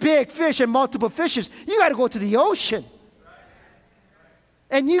catch a big fish and multiple fishes, you got to go to the ocean.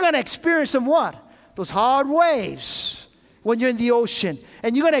 And you're going to experience some what? Those hard waves when you're in the ocean.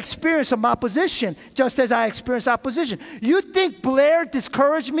 And you're going to experience some opposition, just as I experienced opposition. You think Blair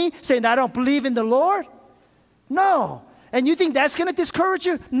discouraged me, saying I don't believe in the Lord? No. And you think that's going to discourage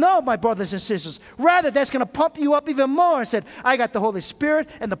you? No, my brothers and sisters. Rather, that's going to pump you up even more and said, I got the Holy Spirit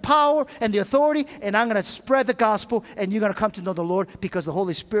and the power and the authority, and I'm going to spread the gospel, and you're going to come to know the Lord because the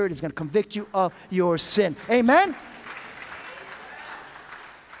Holy Spirit is going to convict you of your sin. Amen?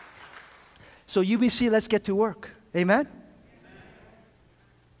 So UBC, let's get to work. Amen?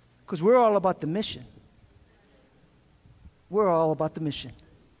 Because we're all about the mission. We're all about the mission.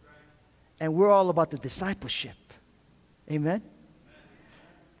 And we're all about the discipleship. Amen?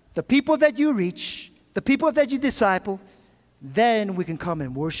 The people that you reach, the people that you disciple, then we can come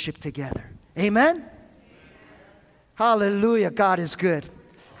and worship together. Amen? Hallelujah. God is good.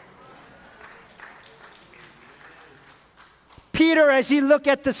 Peter, as he looked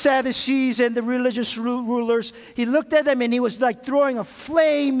at the Sadducees and the religious rulers, he looked at them and he was like throwing a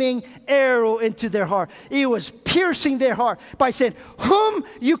flaming arrow into their heart. He was piercing their heart by saying, whom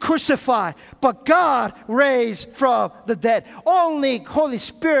you crucified, but God raised from the dead. Only Holy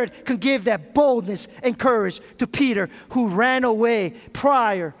Spirit can give that boldness and courage to Peter, who ran away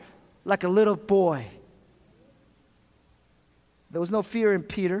prior like a little boy. There was no fear in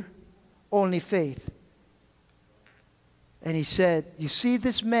Peter, only faith. And he said, you see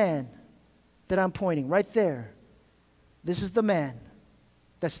this man that I'm pointing right there? This is the man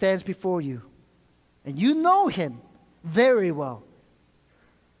that stands before you. And you know him very well.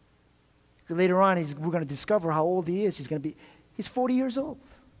 Later on, we're going to discover how old he is. He's 40 years old.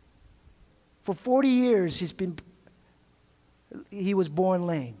 For 40 years, he was born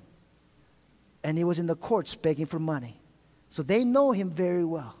lame. And he was in the courts begging for money. So they know him very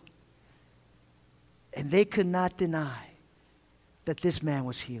well. And they could not deny that this man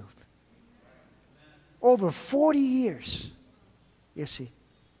was healed. Over 40 years, you see.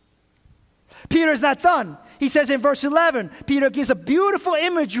 Peter's not done. He says in verse 11, Peter gives a beautiful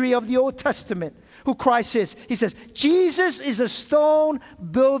imagery of the Old Testament, who Christ is. He says, Jesus is a stone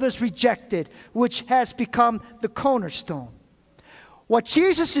builders rejected, which has become the cornerstone. What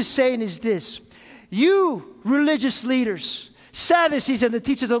Jesus is saying is this: you religious leaders, Sadducees and the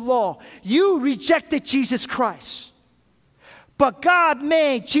teachers of the law, you rejected Jesus Christ. But God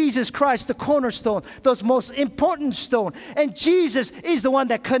made Jesus Christ the cornerstone, the most important stone. And Jesus is the one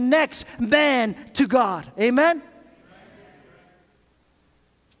that connects man to God. Amen?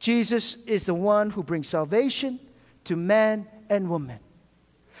 Jesus is the one who brings salvation to man and woman.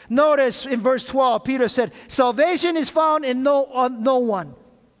 Notice in verse 12, Peter said, salvation is found in no one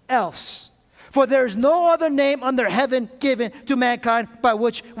else. For there is no other name under heaven given to mankind by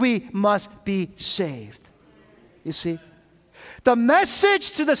which we must be saved. You see? The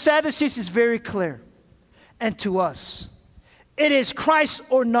message to the Sadducees is very clear. And to us, it is Christ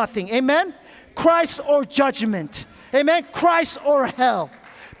or nothing. Amen? Christ or judgment. Amen? Christ or hell.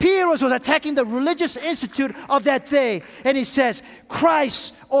 Peter was attacking the religious institute of that day. And he says,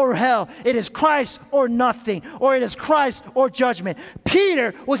 Christ or hell. It is Christ or nothing. Or it is Christ or judgment.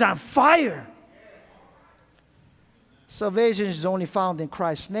 Peter was on fire. Salvation is only found in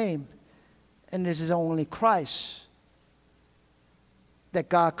Christ's name. And this is only Christ that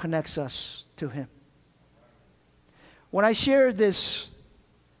God connects us to Him. When I share this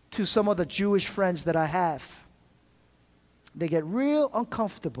to some of the Jewish friends that I have, they get real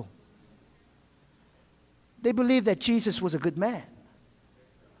uncomfortable. They believe that Jesus was a good man,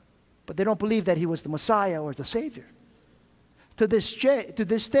 but they don't believe that He was the Messiah or the Savior. To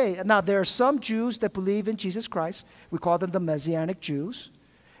this day, now there are some Jews that believe in Jesus Christ. We call them the Messianic Jews.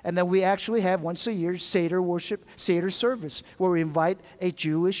 And then we actually have once a year Seder worship, Seder service, where we invite a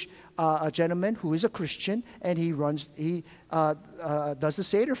Jewish a gentleman who is a Christian, and he does the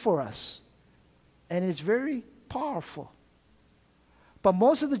Seder for us. And it's very powerful. But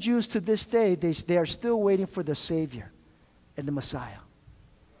most of the Jews to this day, they are still waiting for the Savior and the Messiah.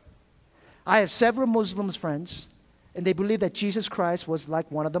 I have several Muslim friends, and they believe that Jesus Christ was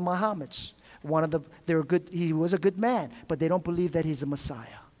like one of the Muhammads. He was a good man, but they don't believe that He's a Messiah.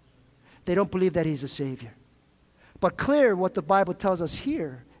 They don't believe that He's a Savior. But clear what the Bible tells us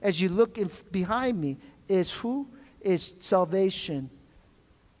here, as you look behind me, is salvation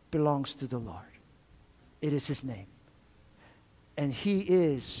belongs to the Lord. It is His name. And He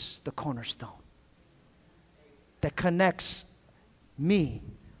is the cornerstone that connects me,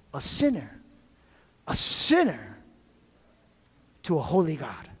 a sinner, to a holy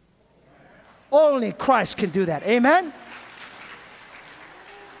God. Only Christ can do that. Amen?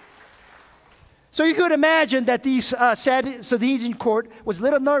 So you could imagine that these Sadducees in court was a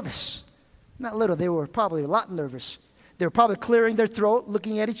little nervous. Not little, they were probably a lot nervous. They were probably clearing their throat,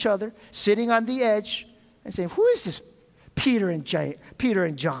 looking at each other, sitting on the edge, and saying, who is this Peter and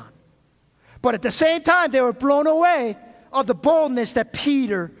John? But at the same time, they were blown away of the boldness that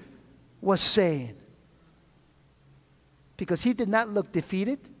Peter was saying. Because he did not look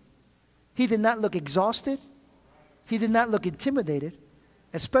defeated. He did not look exhausted. He did not look intimidated,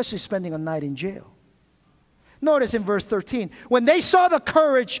 especially spending a night in jail. Notice in verse 13, when they saw the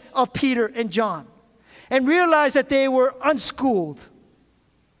courage of Peter and John and realized that they were unschooled,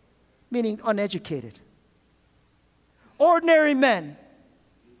 meaning uneducated, ordinary men,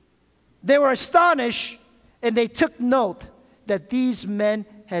 they were astonished, and they took note that these men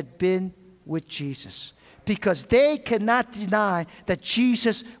had been with Jesus, because they cannot deny that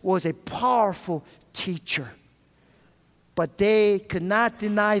Jesus was a powerful teacher. But But they could not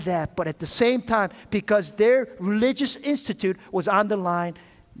deny that. But at the same time, because their religious institute was on the line,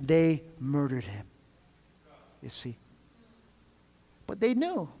 they murdered him. You see. But they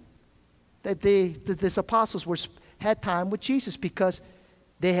knew that these apostles had time with Jesus because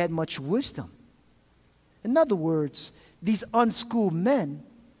they had much wisdom. In other words, these unschooled men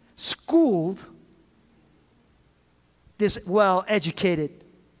schooled these well-educated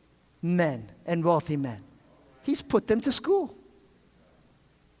men and wealthy men. He's put them to school.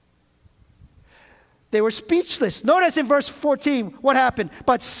 They were speechless. Notice in verse 14 what happened.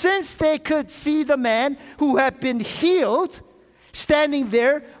 But since they could see the man who had been healed standing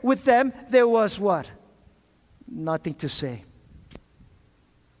there with them, there was what? Nothing to say.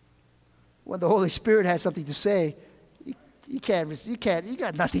 When the Holy Spirit has something to say, you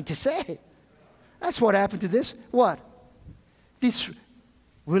got nothing to say. That's what happened to this. What? This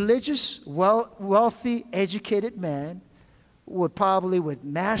religious, wealthy, educated man with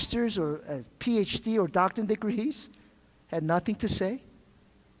masters or a PhD or doctorate degrees had nothing to say.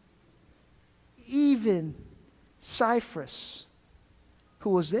 Even Cephas, who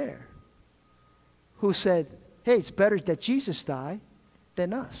was there, who said, hey, it's better that Jesus die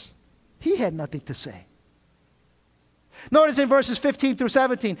than us. He had nothing to say. Notice in verses 15 through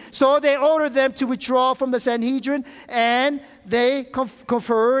 17. So they ordered them to withdraw from the Sanhedrin, and they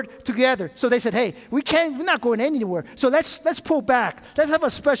conferred together. So they said, hey, we're not going anywhere. So let's pull back. Let's have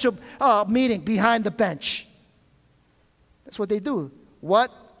a special meeting behind the bench. That's what they do.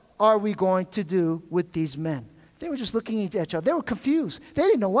 What are we going to do with these men? They were just looking at each other. They were confused. They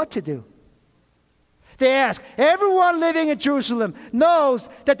didn't know what to do. They asked, everyone living in Jerusalem knows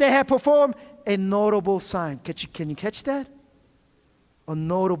that they have performed a notable sign. Can you catch that? A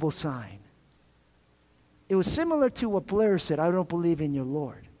notable sign. It was similar to what Blair said, I don't believe in your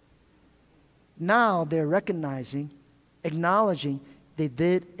Lord. Now they're recognizing, acknowledging they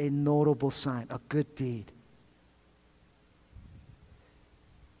did a notable sign, a good deed.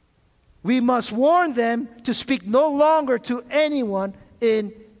 We must warn them to speak no longer to anyone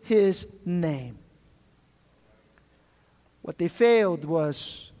in his name. What they failed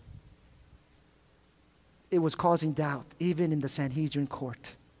was, it was causing doubt, even in the Sanhedrin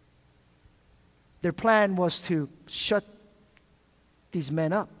court. Their plan was to shut these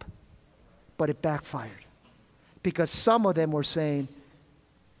men up, but it backfired. Because some of them were saying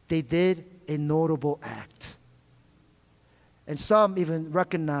they did a notable act. And some even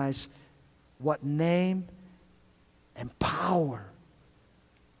recognized what name and power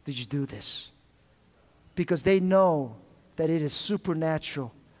did you do this? Because they know that it is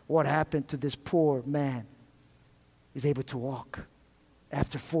supernatural what happened to this poor man is able to walk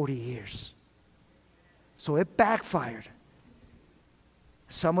after 40 years. So it backfired.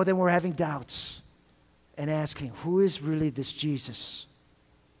 Some of them were having doubts and asking, who is really this Jesus?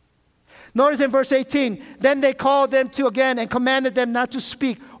 Notice in verse 18, then they called them to again and commanded them not to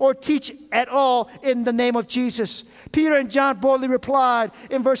speak or teach at all in the name of Jesus. Peter and John boldly replied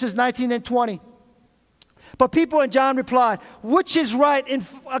in verses 19 and 20. But Peter and John replied, which is right in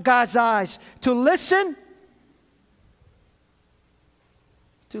God's eyes, to listen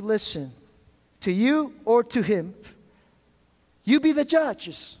to you or to him? You be the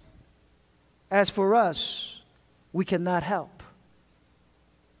judges. As for us, we cannot help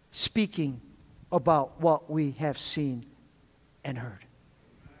speaking about what we have seen and heard.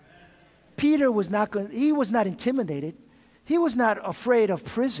 Peter was not intimidated. He was not afraid of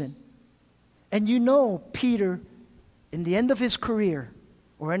prison. And you know, Peter, in the end of his career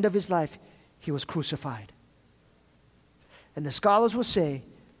or end of his life, he was crucified. And the scholars will say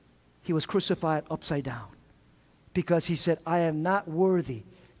he was crucified upside down because he said, I am not worthy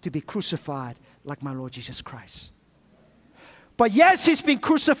to be crucified like my Lord Jesus Christ. But yes, he's been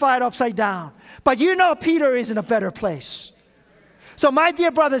crucified upside down. But you know Peter is in a better place. So my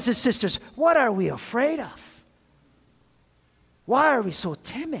dear brothers and sisters, what are we afraid of? Why are we so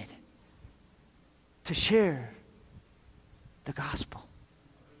timid to share the gospel?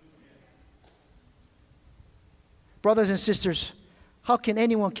 Brothers and sisters, how can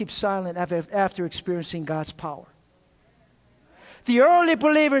anyone keep silent after experiencing God's power? The early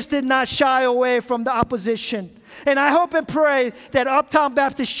believers did not shy away from the opposition. And I hope and pray that Uptown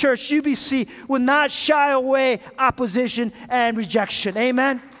Baptist Church, UBC, will not shy away opposition and rejection.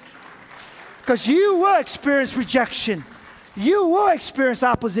 Amen? Because you will experience rejection. You will experience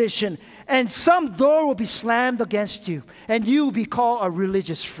opposition. And some door will be slammed against you. And you will be called a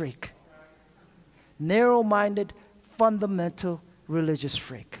religious freak. Narrow-minded, fundamental religious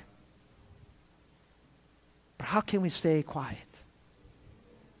freak. But how can we stay quiet?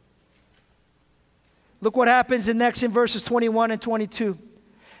 Look what happens next in verses 21 and 22.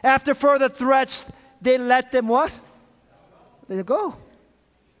 After further threats, they let them what? They go.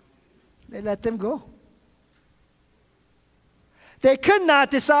 They let them go. They could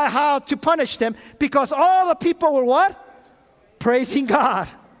not decide how to punish them because all the people were what? Praising God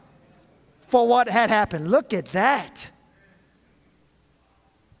for what had happened. Look at that.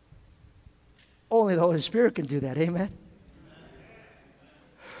 Only the Holy Spirit can do that. Amen.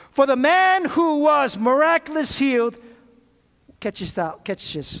 For the man who was miraculously healed, catch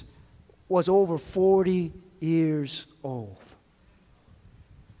this, was over 40 years old.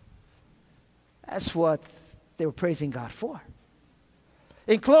 That's what they were praising God for.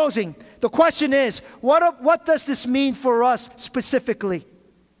 In closing, the question is, what does this mean for us specifically?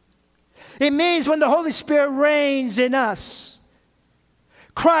 It means when the Holy Spirit reigns in us,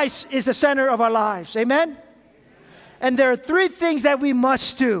 Christ is the center of our lives. Amen? And there are three things that we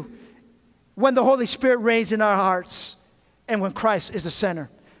must do when the Holy Spirit reigns in our hearts and when Christ is the center.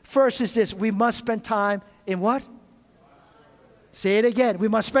 First is this: we must spend time in what? Say it again. We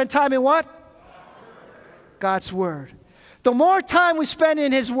must spend time in what? God's Word. The more time we spend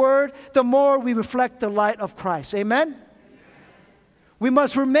in His Word, the more we reflect the light of Christ. Amen? We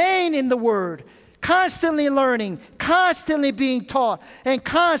must remain in the Word, constantly learning, constantly being taught, and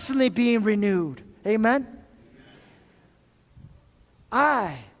constantly being renewed. Amen?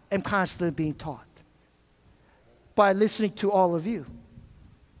 I am constantly being taught by listening to all of you.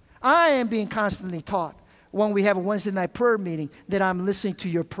 I am being constantly taught when we have a Wednesday night prayer meeting that I'm listening to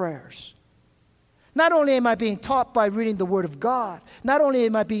your prayers. Not only am I being taught by reading the Word of God, not only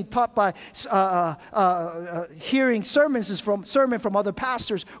am I being taught by hearing sermon from other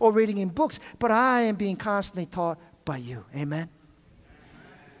pastors or reading in books, but I am being constantly taught by you. Amen?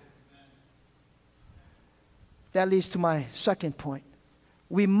 That leads to my second point.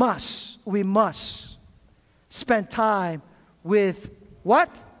 We must spend time with what?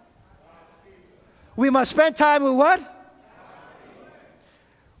 We must spend time with what?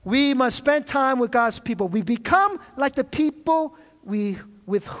 We must spend time with God's people. We become like the people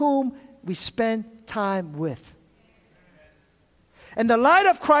with whom we spend time with. And the light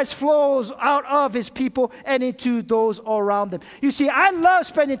of Christ flows out of His people and into those all around them. You see, I love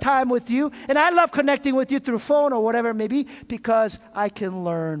spending time with you, and I love connecting with you through phone or whatever it may be, because I can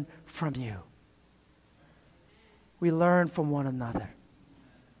learn from you. We learn from one another.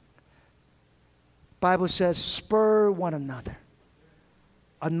 Bible says, spur one another.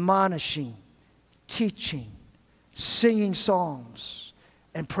 Admonishing, teaching, singing psalms,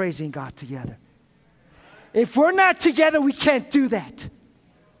 and praising God together. If we're not together, we can't do that.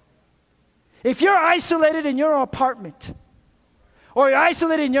 If you're isolated in your apartment, or you're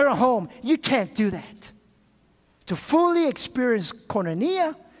isolated in your home, you can't do that. To fully experience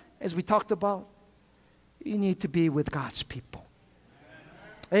koinonia, as we talked about, you need to be with God's people.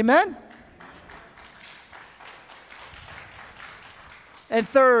 Amen? And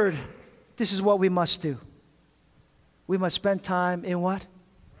third, this is what we must do. We must spend time in what?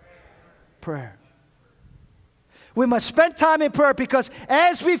 Prayer. We must spend time in prayer, because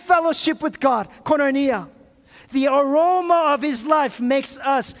as we fellowship with God, koinonia, the aroma of His life makes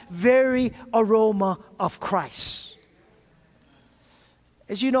us very aroma of Christ.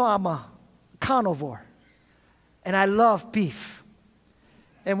 As you know, I'm a carnivore, and I love beef.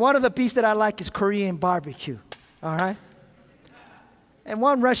 And one of the beefs that I like is Korean barbecue, all right? And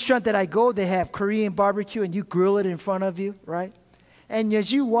one restaurant that I go, they have Korean barbecue, and you grill it in front of you, right? And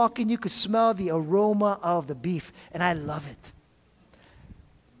as you walk in, you can smell the aroma of the beef, and I love it.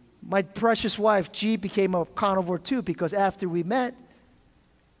 My precious wife, G, became a carnivore too, because after we met,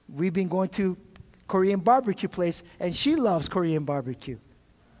 we've been going to Korean barbecue place, and she loves Korean barbecue.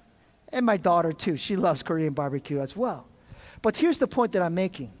 And my daughter too, she loves Korean barbecue as well. But here's the point that I'm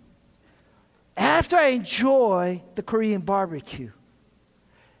making. After I enjoy the Korean barbecue,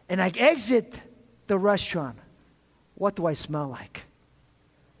 and I exit the restaurant, what do I smell like?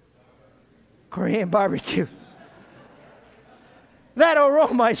 Korean barbecue. That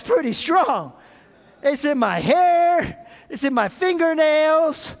aroma is pretty strong. It's in my hair. It's in my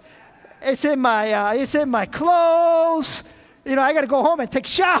fingernails. It's in my clothes. You know, I got to go home and take a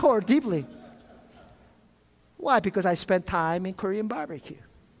shower deeply. Why? Because I spent time in Korean barbecue.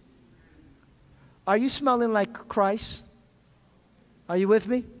 Are you smelling like Christ? Are you with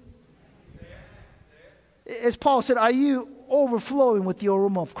me? As Paul said, are you overflowing with the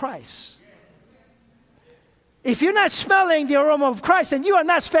aroma of Christ? If you're not smelling the aroma of Christ, then you are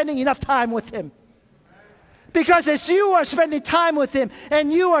not spending enough time with Him. Because as you are spending time with Him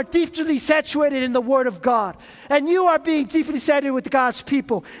and you are deeply saturated in the Word of God and you are being deeply saturated with God's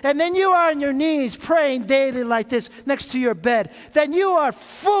people and then you are on your knees praying daily like this next to your bed, then you are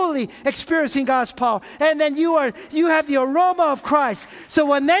fully experiencing God's power and then you have the aroma of Christ. So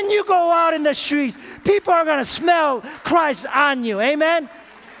when then you go out in the streets, people are going to smell Christ on you. Amen?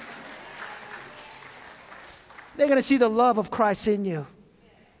 They're going to see the love of Christ in you.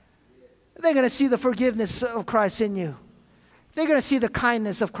 They're going to see the forgiveness of Christ in you. They're going to see the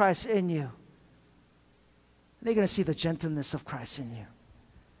kindness of Christ in you. They're going to see the gentleness of Christ in you.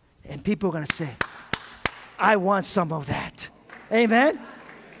 And people are going to say, I want some of that. Amen?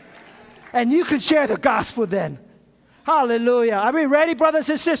 And you can share the gospel then. Hallelujah. Are we ready, brothers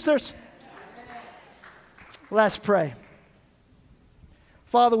and sisters? Let's pray.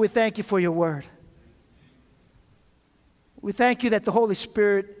 Father, we thank you for your word. We thank you that the Holy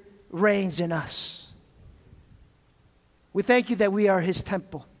Spirit reigns in us. We thank you that we are His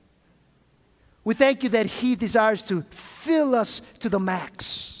temple. We thank you that He desires to fill us to the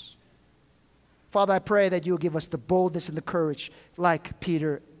max. Father, I pray that you'll give us the boldness and the courage like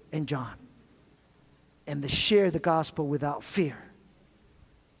Peter and John and to share the gospel without fear.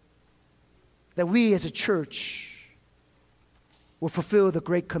 That we as a church will fulfill the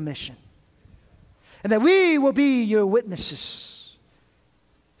Great Commission. And that we will be your witnesses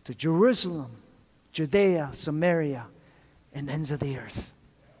to Jerusalem, Judea, Samaria, and ends of the earth.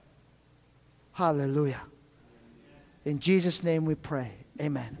 Hallelujah. In Jesus' name we pray.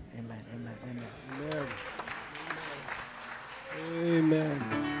 Amen. Amen. Amen. Amen. Amen.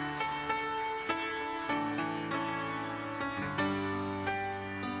 Amen.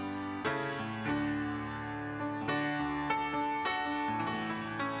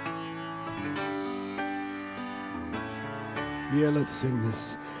 Yeah, let's sing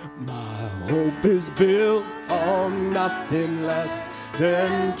this. My hope is built on nothing less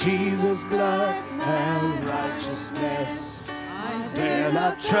than Jesus' blood and righteousness. Then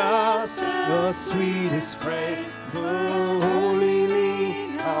I trust the sweetest frame, will wholly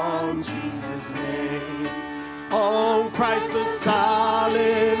lean on Jesus' name. On Christ the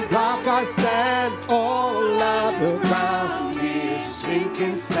solid rock I stand, all other ground is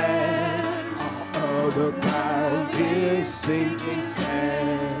sinking sand. The ground is sinking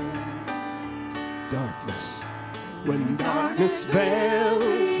sand. Darkness, when darkness veils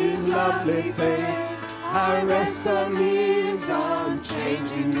His lovely face, I rest on His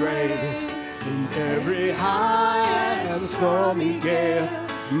unchanging grace. In every high and stormy gale,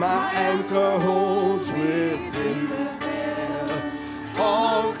 my anchor holds within the veil.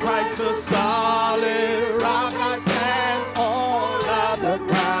 On Christ the solid rock I stand, all of the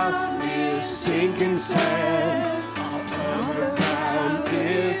ground sinking sand, all the ground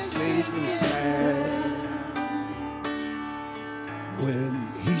is sinking sand. When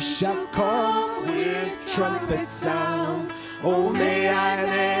He shall come with trumpet sound, oh may I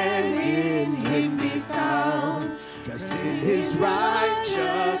then in Him be found, dressed in His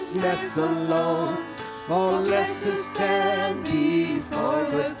righteousness alone, faultless to stand before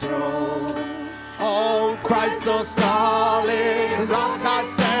the throne. On Christ the solid rock I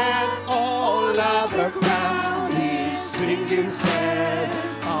stand, all other ground is sinking sand,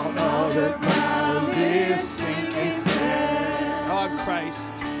 all other ground is sinking sand.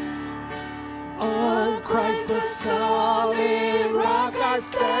 On Christ the solid rock I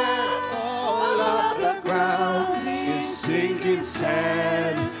stand, all other ground is sinking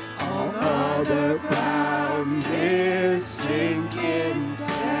sand, all other ground is sinking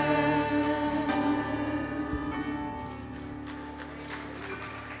sand.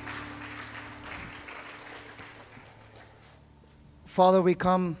 Father, we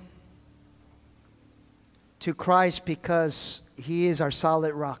come to Christ because He is our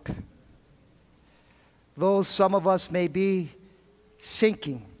solid rock. Though some of us may be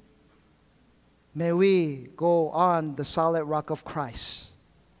sinking, may we go on the solid rock of Christ.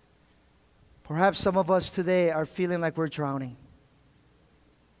 Perhaps some of us today are feeling like we're drowning.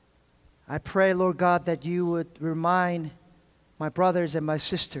 I pray, Lord God, that you would remind my brothers and my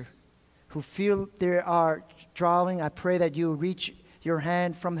sister who feel they are drowning. I pray that you reach your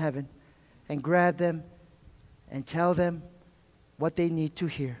hand from heaven and grab them and tell them what they need to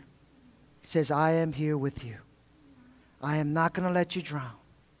hear. He says, I am here with you. I am not going to let you drown.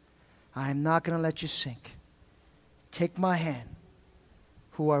 I am not going to let you sink. Take my hand,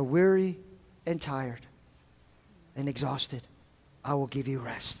 who are weary and tired and exhausted. I will give you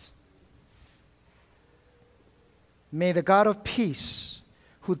rest. May the God of peace,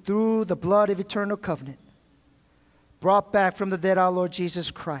 who through the blood of eternal covenant brought back from the dead our Lord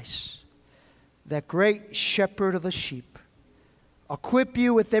Jesus Christ, that great shepherd of the sheep, equip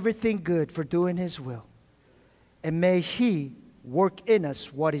you with everything good for doing His will. And may He work in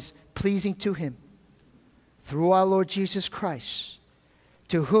us what is pleasing to Him. Through our Lord Jesus Christ,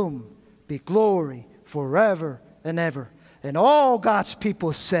 to whom be glory forever and ever. And all God's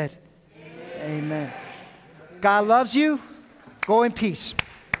people said, Amen. God loves you. Go in peace.